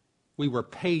 We were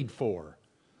paid for.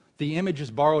 The image is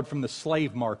borrowed from the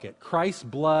slave market. Christ's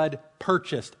blood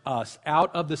purchased us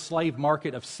out of the slave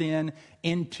market of sin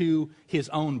into his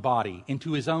own body,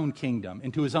 into his own kingdom,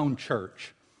 into his own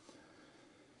church.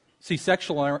 See,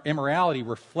 sexual immorality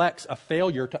reflects a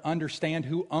failure to understand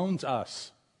who owns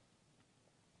us.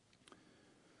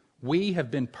 We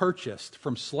have been purchased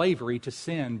from slavery to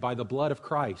sin by the blood of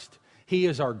Christ. He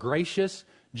is our gracious,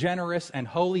 generous, and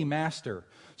holy master,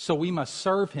 so we must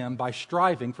serve him by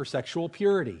striving for sexual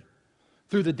purity.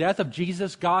 Through the death of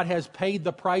Jesus, God has paid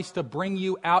the price to bring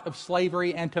you out of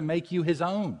slavery and to make you his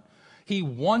own. He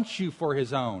wants you for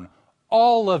his own,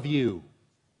 all of you.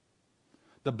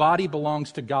 The body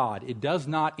belongs to God. It does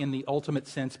not, in the ultimate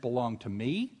sense, belong to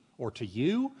me or to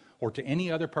you or to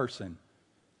any other person.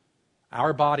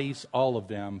 Our bodies, all of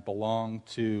them, belong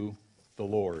to the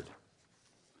Lord.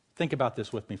 Think about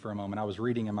this with me for a moment. I was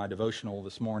reading in my devotional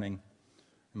this morning,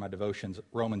 in my devotions,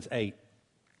 Romans 8.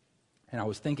 And I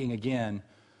was thinking again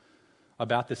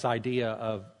about this idea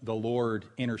of the Lord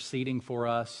interceding for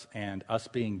us and us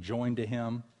being joined to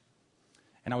him.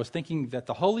 And I was thinking that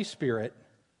the Holy Spirit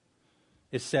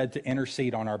is said to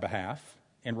intercede on our behalf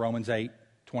in Romans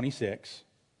 8:26.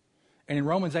 And in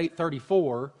Romans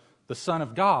 8:34, the Son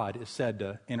of God is said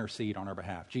to intercede on our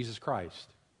behalf, Jesus Christ.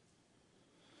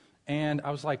 And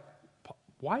I was like,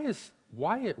 why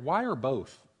are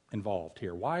both involved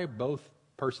here? Why are both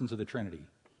persons of the Trinity?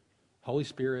 Holy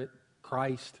Spirit,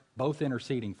 Christ, both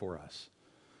interceding for us.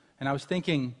 And I was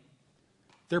thinking,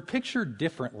 they're pictured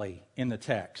differently in the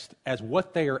text as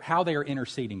how they are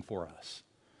interceding for us.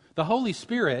 The Holy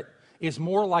Spirit is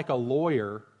more like a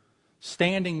lawyer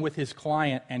standing with his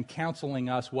client and counseling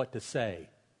us what to say.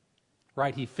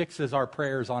 Right? He fixes our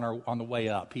prayers on the way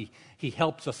up. He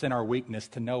helps us in our weakness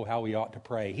to know how we ought to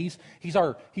pray. He's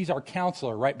our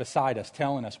counselor right beside us,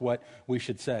 telling us what we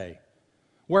should say.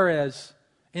 Whereas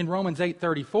in Romans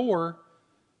 8:34,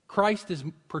 Christ is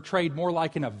portrayed more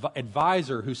like an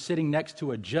advisor who's sitting next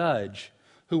to a judge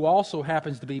who also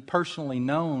happens to be personally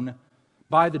known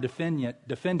by the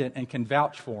defendant and can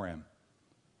vouch for him.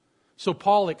 So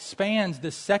Paul expands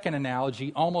this second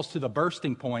analogy almost to the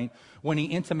bursting point when he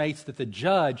intimates that the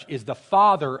judge is the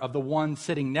father of the one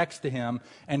sitting next to him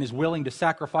and is willing to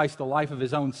sacrifice the life of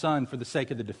his own son for the sake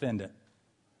of the defendant.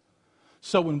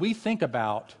 So when we think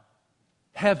about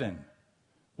heaven,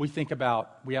 we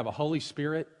have a Holy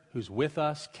Spirit who's with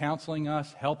us, counseling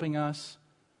us, helping us,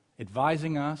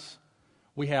 advising us.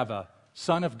 We have a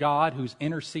Son of God who's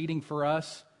interceding for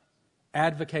us,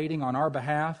 advocating on our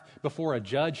behalf before a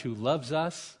judge who loves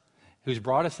us, who's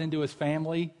brought us into his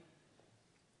family,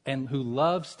 and who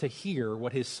loves to hear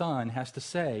what his Son has to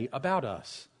say about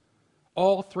us.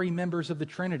 All three members of the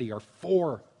Trinity are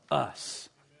for us.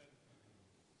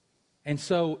 And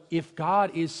so if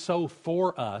God is so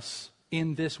for us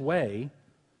in this way,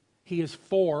 he is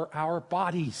for our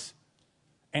bodies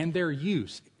and their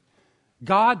use.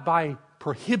 God, by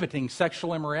prohibiting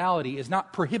sexual immorality, is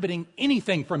not prohibiting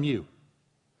anything from you.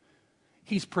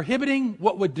 He's prohibiting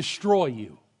what would destroy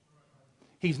you.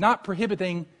 He's not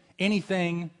prohibiting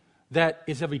anything that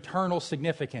is of eternal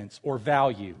significance or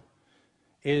value.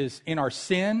 Is in our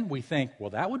sin, we think,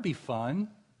 well, that would be fun,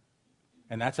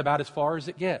 and that's about as far as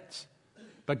it gets.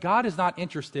 But God is not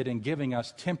interested in giving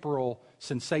us temporal,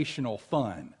 sensational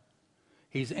fun.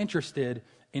 He's interested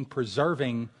in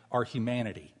preserving our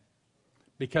humanity,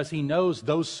 because he knows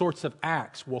those sorts of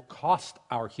acts will cost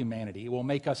our humanity. It will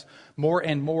make us more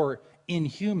and more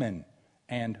inhuman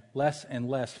and less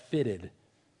fitted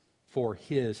for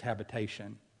his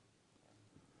habitation.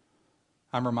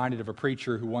 I'm reminded of a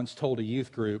preacher who once told a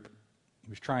youth group, he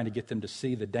was trying to get them to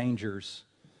see the dangers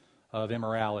of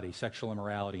immorality, sexual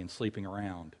immorality, and sleeping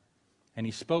around. And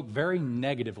he spoke very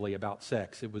negatively about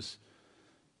sex. It was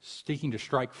seeking to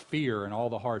strike fear in all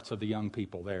the hearts of the young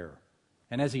people there.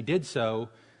 And as he did so,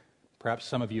 perhaps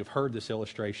some of you have heard this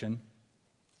illustration,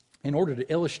 In order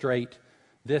to illustrate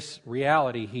this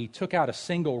reality, he took out a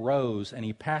single rose and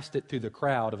he passed it through the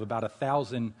crowd of about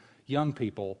 1,000 young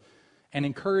people and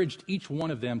encouraged each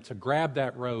one of them to grab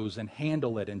that rose and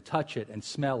handle it and touch it and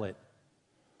smell it.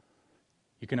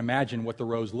 You can imagine what the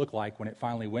rose looked like when it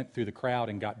finally went through the crowd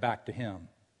and got back to him.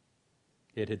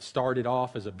 It had started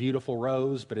off as a beautiful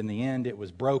rose, but in the end it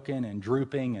was broken and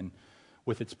drooping and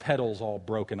with its petals all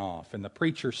broken off. And the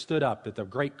preacher stood up at the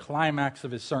great climax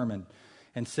of his sermon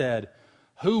and said,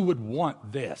 "Who would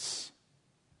want this?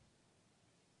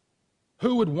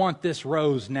 Who would want this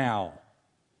rose now?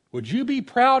 Would you be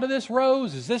proud of this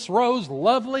rose? Is this rose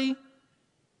lovely?"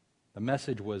 The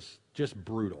message was just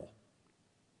brutal.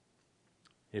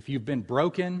 If you've been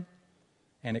broken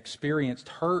and experienced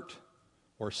hurt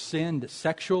or sinned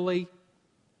sexually,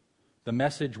 the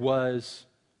message was,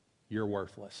 you're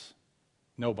worthless.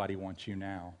 Nobody wants you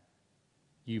now.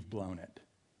 You've blown it.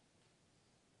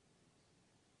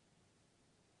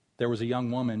 There was a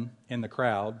young woman in the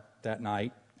crowd that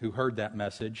night who heard that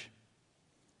message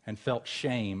and felt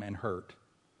shame and hurt.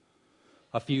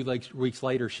 A few weeks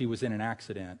later, she was in an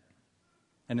accident.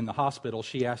 And in the hospital,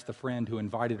 she asked the friend who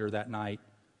invited her that night,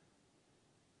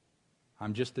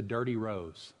 "I'm just a dirty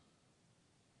rose."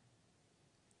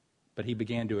 But he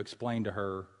began to explain to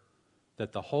her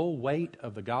that the whole weight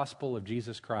of the gospel of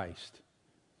Jesus Christ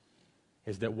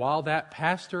is that while that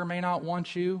pastor may not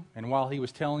want you, and while he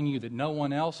was telling you that no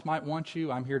one else might want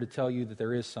you, I'm here to tell you that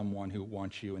there is someone who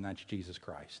wants you, and that's Jesus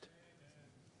Christ.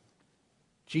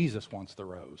 Jesus wants the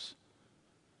rose.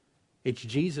 It's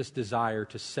Jesus' desire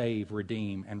to save,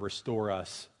 redeem, and restore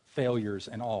us, failures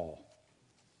and all.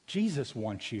 Jesus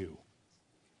wants you.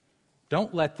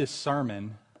 Don't let this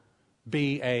sermon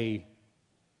be a,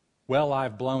 well,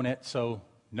 I've blown it, so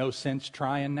no sense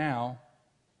trying now.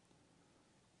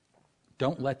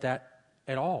 Don't let that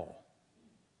at all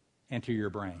enter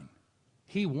your brain.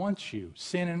 He wants you,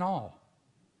 sin and all.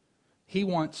 He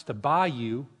wants to buy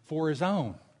you for His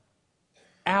own,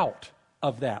 out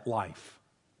of that life.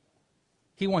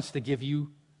 He wants to give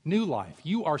you new life.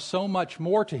 You are so much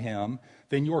more to Him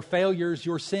than your failures,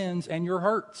 your sins, and your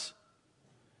hurts.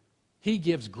 He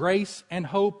gives grace and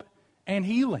hope and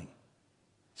healing.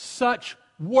 Such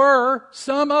were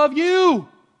some of you,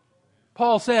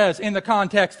 Paul says in the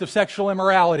context of sexual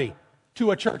immorality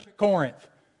to a church at Corinth.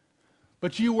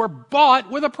 But you were bought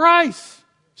with a price.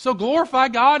 So glorify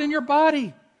God in your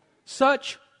body.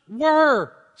 Such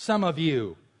were some of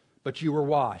you. But you were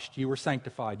washed, you were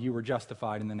sanctified, you were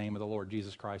justified in the name of the Lord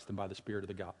Jesus Christ and by the Spirit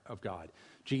of God.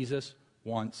 Jesus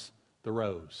wants the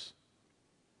rose.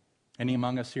 Any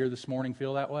among us here this morning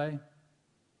feel that way?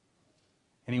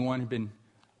 Anyone who's been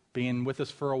being with us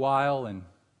for a while and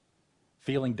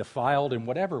feeling defiled in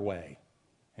whatever way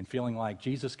and feeling like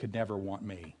Jesus could never want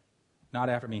me? Not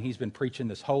after me. He's been preaching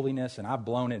this holiness and I've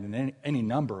blown it in any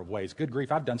number of ways. Good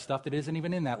grief, I've done stuff that isn't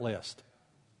even in that list.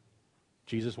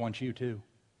 Jesus wants you too.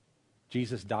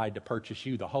 Jesus died to purchase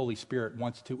you. The Holy Spirit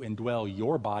wants to indwell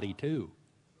your body too.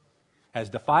 As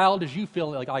defiled as you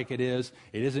feel like it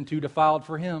isn't too defiled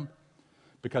for Him.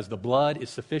 Because the blood is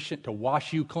sufficient to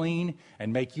wash you clean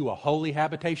and make you a holy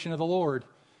habitation of the Lord.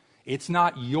 It's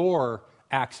not your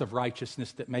acts of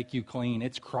righteousness that make you clean.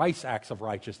 It's Christ's acts of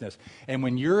righteousness. And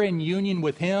when you're in union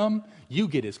with Him, you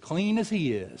get as clean as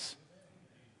He is.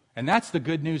 And that's the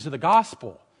good news of the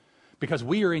gospel. Because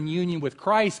we are in union with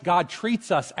Christ, God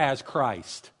treats us as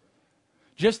Christ.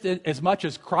 Just as much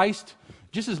as Christ,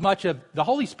 just as much of the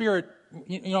Holy Spirit,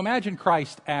 imagine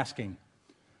Christ asking,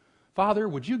 "Father,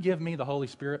 would you give me the Holy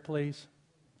Spirit, please?"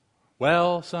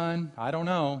 "Well, son, I don't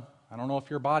know. I don't know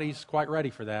if your body's quite ready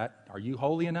for that. Are you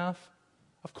holy enough?"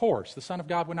 Of course, the Son of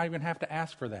God would not even have to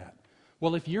ask for that.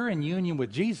 Well, if you're in union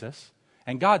with Jesus,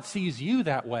 and God sees you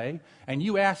that way, and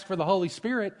you ask for the Holy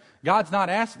Spirit, God's not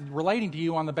relating to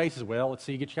you on the basis, well, let's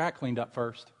see you get your act cleaned up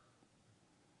first.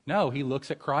 No, He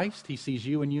looks at Christ, He sees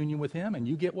you in union with Him, and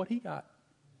you get what He got.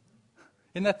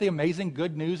 Isn't that the amazing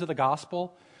good news of the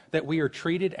gospel? That we are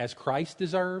treated as Christ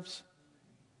deserves?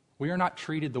 We are not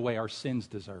treated the way our sins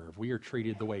deserve. We are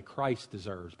treated the way Christ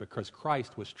deserves because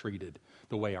Christ was treated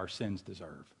the way our sins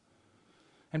deserve.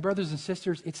 And brothers and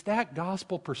sisters, it's that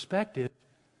gospel perspective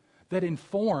that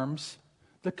informs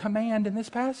the command in this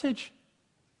passage.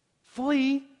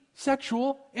 Flee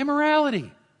sexual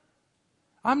immorality.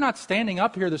 I'm not standing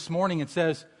up here this morning and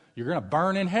says, you're going to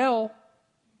burn in hell.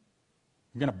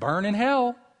 You're going to burn in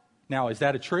hell. Now, is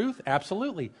that a truth?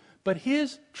 Absolutely. But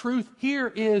His truth here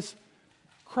is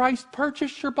Christ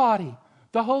purchased your body.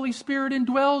 The Holy Spirit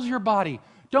indwells your body.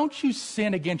 Don't you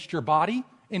sin against your body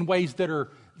in ways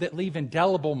that leave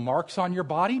indelible marks on your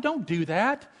body. Don't do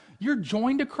that. You're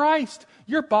joined to Christ.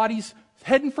 Your body's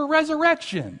heading for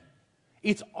resurrection.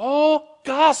 It's all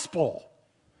gospel.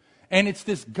 And it's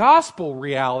this gospel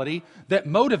reality that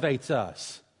motivates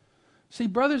us. See,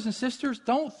 brothers and sisters,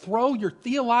 don't throw your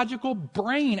theological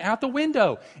brain out the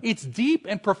window. It's deep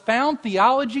and profound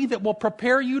theology that will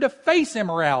prepare you to face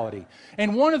immorality.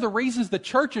 And one of the reasons the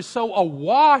church is so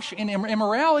awash in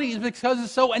immorality is because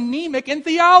it's so anemic in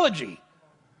theology.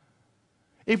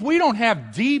 If we don't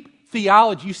have deep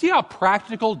theology, you see how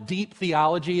practical deep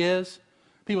theology is?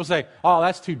 People say, oh,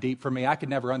 that's too deep for me. I could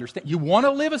never understand. You want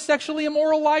to live a sexually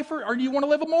immoral life or do you want to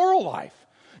live a moral life?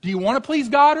 Do you want to please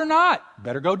God or not?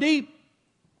 Better go deep.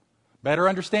 Better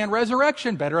understand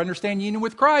resurrection. Better understand union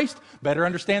with Christ. Better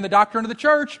understand the doctrine of the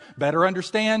church. Better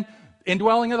understand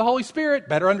indwelling of the Holy Spirit.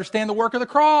 Better understand the work of the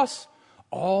cross.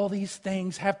 All these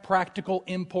things have practical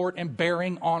import and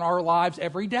bearing on our lives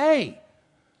every day.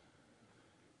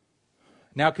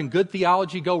 Now, can good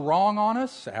theology go wrong on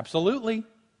us? Absolutely.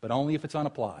 But only if it's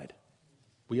unapplied.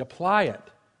 We apply it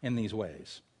in these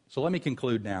ways. So let me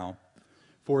conclude now,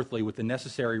 fourthly, with the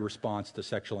necessary response to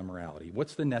sexual immorality.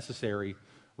 What's the necessary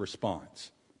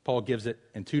response? Paul gives it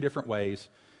in two different ways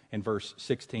in verse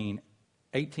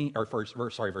 18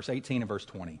 and verse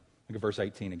 20. Look at verse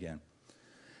 18 again.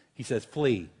 He says,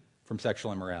 flee from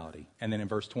sexual immorality. And then in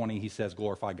verse 20, he says,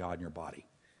 glorify God in your body.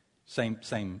 Same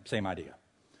idea.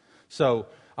 So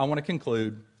I want to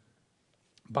conclude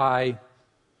by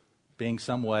being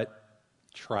somewhat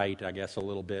trite, I guess a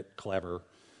little bit clever,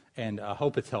 and I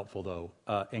hope it's helpful though,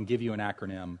 and give you an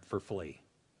acronym for flee.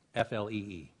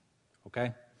 F-L-E-E.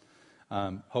 Okay?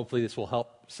 Hopefully this will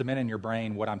help cement in your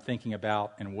brain what I'm thinking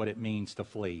about and what it means to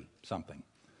flee something.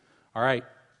 All right,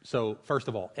 so first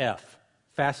of all, F,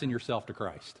 fasten yourself to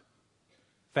Christ.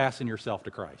 Fasten yourself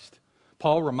to Christ.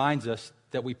 Paul reminds us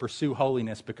that we pursue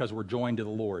holiness because we're joined to the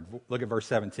Lord. Look at verse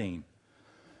 17.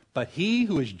 But he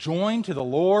who is joined to the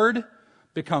Lord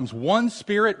becomes one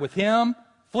spirit with him.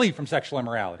 Flee from sexual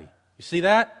immorality. You see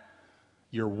that?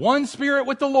 You're one spirit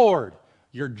with the Lord.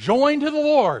 You're joined to the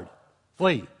Lord.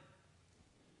 Flee.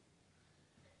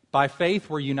 By faith,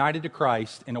 we're united to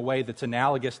Christ in a way that's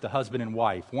analogous to husband and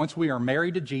wife. Once we are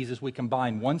married to Jesus, we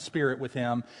combine one spirit with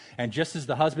him, and just as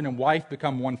the husband and wife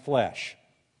become one flesh.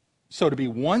 So to be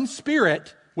one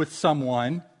spirit with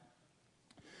someone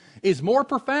is more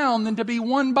profound than to be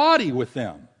one body with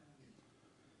them.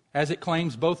 As it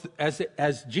claims both,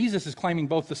 as Jesus is claiming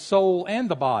both the soul and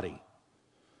the body.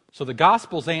 So the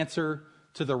gospel's answer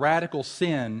to the radical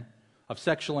sin of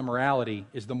sexual immorality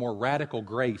is the more radical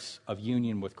grace of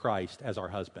union with Christ as our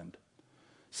husband.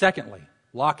 Secondly,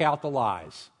 lock out the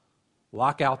lies.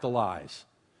 Lock out the lies.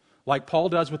 Like Paul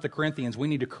does with the Corinthians, we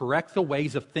need to correct the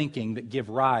ways of thinking that give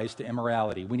rise to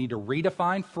immorality. We need to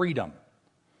redefine freedom.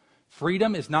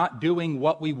 Freedom is not doing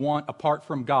what we want apart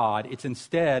from God. It's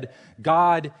instead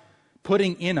God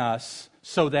putting in us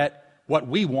so that what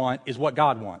we want is what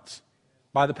God wants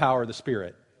by the power of the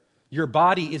Spirit. Your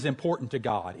body is important to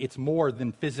God. It's more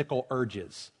than physical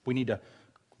urges. We need to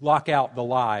lock out the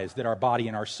lies that our body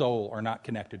and our soul are not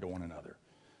connected to one another.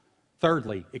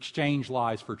 Thirdly, exchange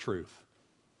lies for truth.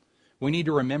 We need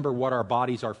to remember what our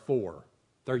bodies are for.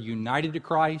 They're united to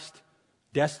Christ,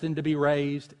 destined to be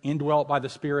raised, indwelt by the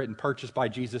Spirit, and purchased by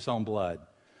Jesus' own blood.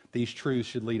 These truths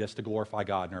should lead us to glorify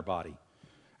God in our body.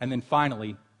 And then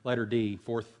finally, letter D,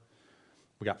 fourth,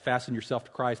 we got fasten yourself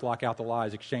to Christ, lock out the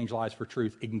lies, exchange lies for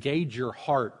truth. Engage your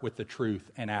heart with the truth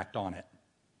and act on it.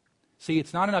 See,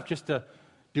 it's not enough just to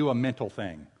do a mental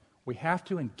thing. We have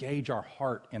to engage our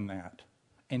heart in that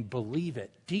and believe it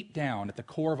deep down at the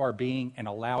core of our being and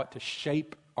allow it to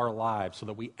shape our lives so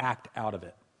that we act out of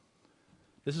it.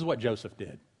 This is what Joseph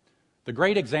did. The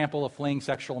great example of fleeing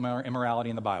sexual immorality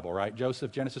in the Bible, right?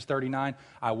 Joseph, Genesis 39.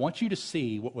 I want you to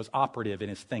see what was operative in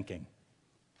his thinking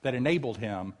that enabled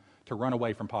him to run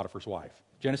away from Potiphar's wife.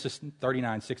 Genesis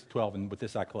 39, 6-12, and with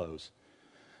this I close.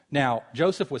 Now,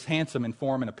 Joseph was handsome in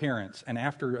form and appearance, and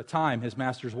after a time his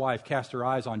master's wife cast her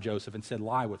eyes on Joseph and said,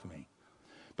 lie with me.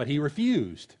 But he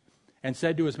refused and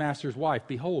said to his master's wife,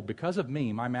 behold, because of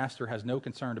me, my master has no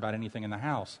concern about anything in the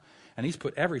house, and he's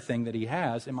put everything that he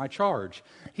has in my charge.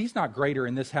 He's not greater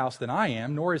in this house than I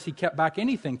am, nor has he kept back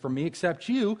anything from me except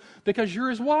you, because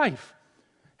you're his wife.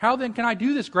 How then can I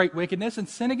do this great wickedness and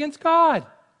sin against God?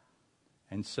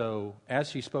 And so, as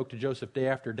she spoke to Joseph day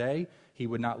after day, he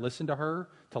would not listen to her,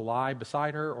 to lie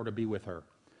beside her, or to be with her.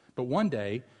 But one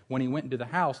day, when he went into the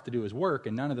house to do his work,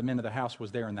 and none of the men of the house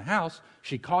was there in the house,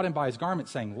 she caught him by his garment,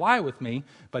 saying, lie with me.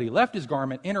 But he left his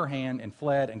garment in her hand and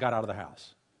fled and got out of the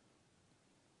house.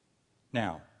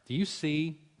 Now, do you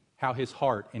see how his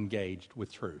heart engaged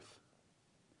with truth?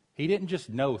 He didn't just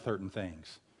know certain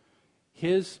things.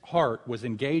 His heart was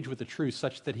engaged with the truth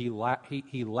such that he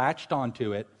latched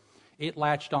onto it. It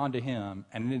latched onto him,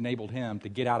 and it enabled him to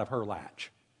get out of her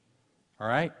latch. All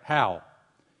right? How?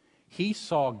 He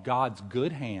saw God's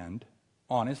good hand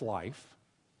on his life.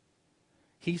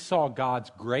 He saw God's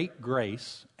great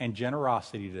grace and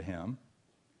generosity to him.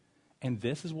 And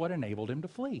this is what enabled him to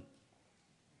flee.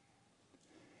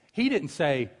 He didn't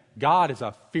say, God is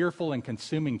a fearful and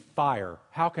consuming fire.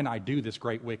 How can I do this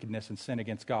great wickedness and sin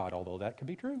against God? Although that could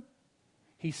be true.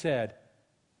 He said,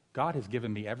 God has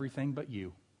given me everything but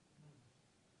you.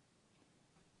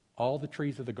 All the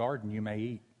trees of the garden you may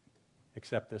eat,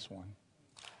 except this one.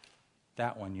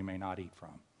 That one you may not eat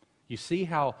from. You see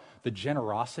how the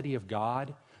generosity of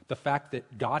God, the fact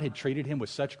that God had treated him with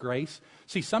such grace.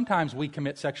 See, sometimes we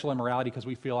commit sexual immorality because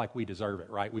we feel like we deserve it,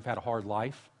 right? We've had a hard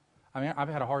life. I mean, I've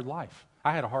had a hard life.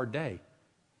 I had a hard day.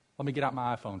 Let me get out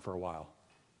my iPhone for a while.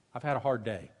 I've had a hard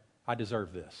day. I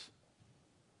deserve this.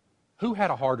 Who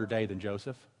had a harder day than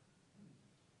Joseph?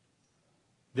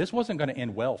 This wasn't going to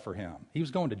end well for him. He was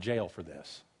going to jail for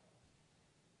this.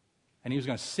 And he was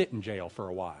going to sit in jail for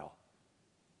a while.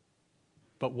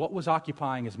 But what was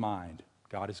occupying his mind?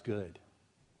 God is good.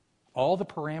 All the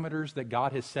parameters that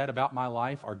God has set about my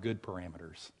life are good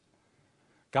parameters.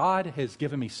 God has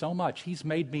given me so much. He's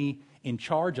made me in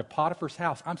charge of Potiphar's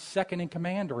house. I'm second in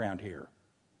command around here.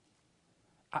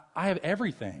 I have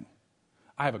everything.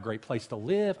 I have a great place to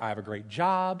live. I have a great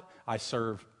job. I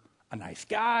serve a nice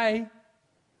guy.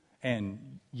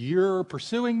 And you're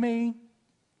pursuing me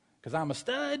because I'm a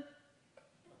stud,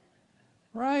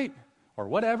 right? Or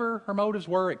whatever her motives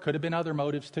were. It could have been other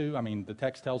motives too. I mean, the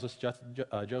text tells us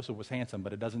Joseph was handsome,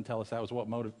 but it doesn't tell us that was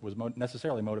what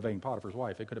necessarily motivating Potiphar's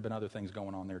wife. It could have been other things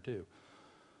going on there too.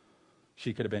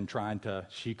 She could have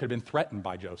been threatened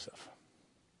by Joseph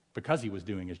because he was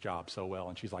doing his job so well.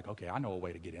 And she's like, okay, I know a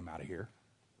way to get him out of here,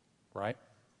 right?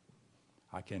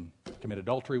 I can commit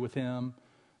adultery with him.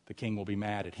 The king will be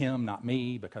mad at him, not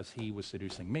me, because he was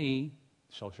seducing me,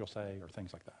 so she'll say, or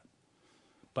things like that.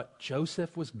 But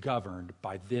Joseph was governed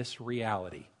by this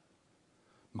reality.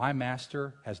 My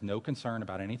master has no concern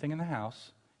about anything in the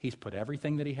house. He's put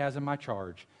everything that he has in my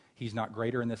charge. He's not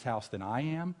greater in this house than I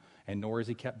am, and nor has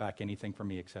he kept back anything from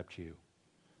me except you.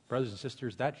 Brothers and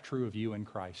sisters, that's true of you in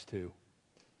Christ too.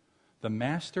 The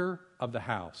master of the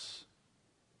house,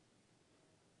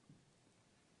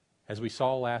 as we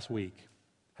saw last week,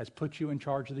 has put you in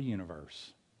charge of the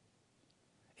universe.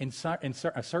 In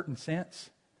a certain sense,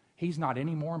 he's not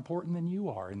any more important than you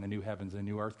are in the new heavens and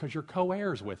new earth because you're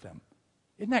co-heirs with him.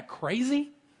 Isn't that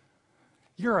crazy?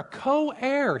 You're a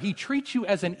co-heir. He treats you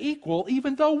as an equal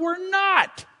even though we're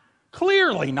not.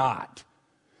 Clearly not.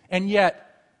 And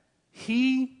yet,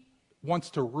 he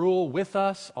wants to rule with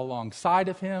us alongside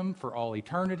of him for all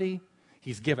eternity.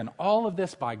 He's given all of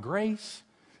this by grace.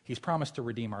 He's promised to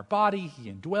redeem our body.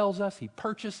 He indwells us. He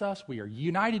purchased us. We are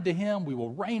united to him. We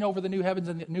will reign over the new heavens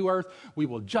and the new earth. We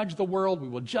will judge the world. We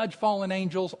will judge fallen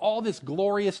angels. All this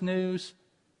glorious news.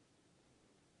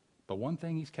 But one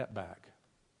thing he's kept back.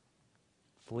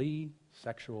 Flee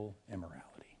sexual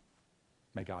immorality.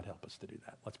 May God help us to do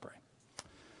that. Let's pray.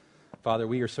 Father,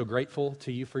 we are so grateful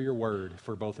to you for your word,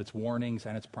 for both its warnings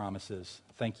and its promises.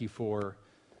 Thank you for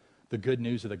the good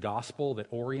news of the gospel that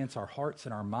orients our hearts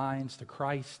and our minds to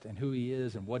Christ and who he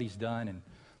is and what he's done and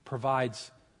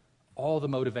provides all the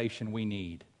motivation we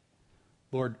need.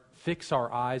 Lord, fix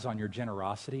our eyes on your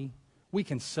generosity. We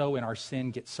can so in our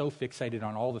sin get so fixated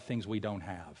on all the things we don't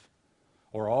have,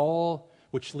 or all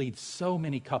which leads so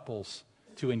many couples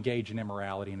to engage in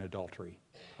immorality and adultery.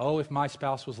 Oh, if my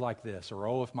spouse was like this, or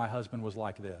oh, if my husband was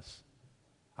like this,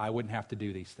 I wouldn't have to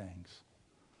do these things.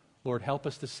 Lord, help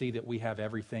us to see that we have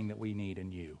everything that we need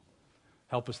in you.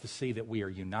 Help us to see that we are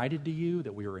united to you,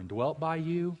 that we are indwelt by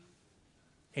you.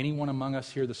 Anyone among us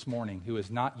here this morning who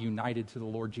is not united to the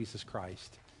Lord Jesus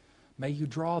Christ, may you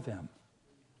draw them,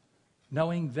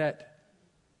 knowing that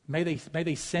may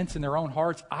they sense in their own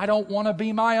hearts, I don't want to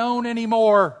be my own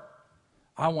anymore.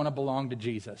 I want to belong to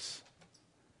Jesus.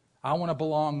 I want to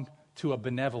belong to a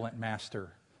benevolent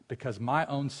master because my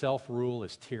own self-rule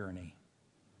is tyranny.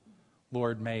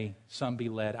 Lord, may some be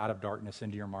led out of darkness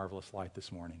into your marvelous light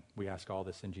this morning. We ask all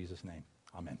this in Jesus' name.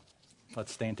 Amen.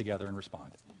 Let's stand together and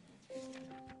respond.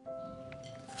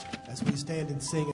 As we stand and sing.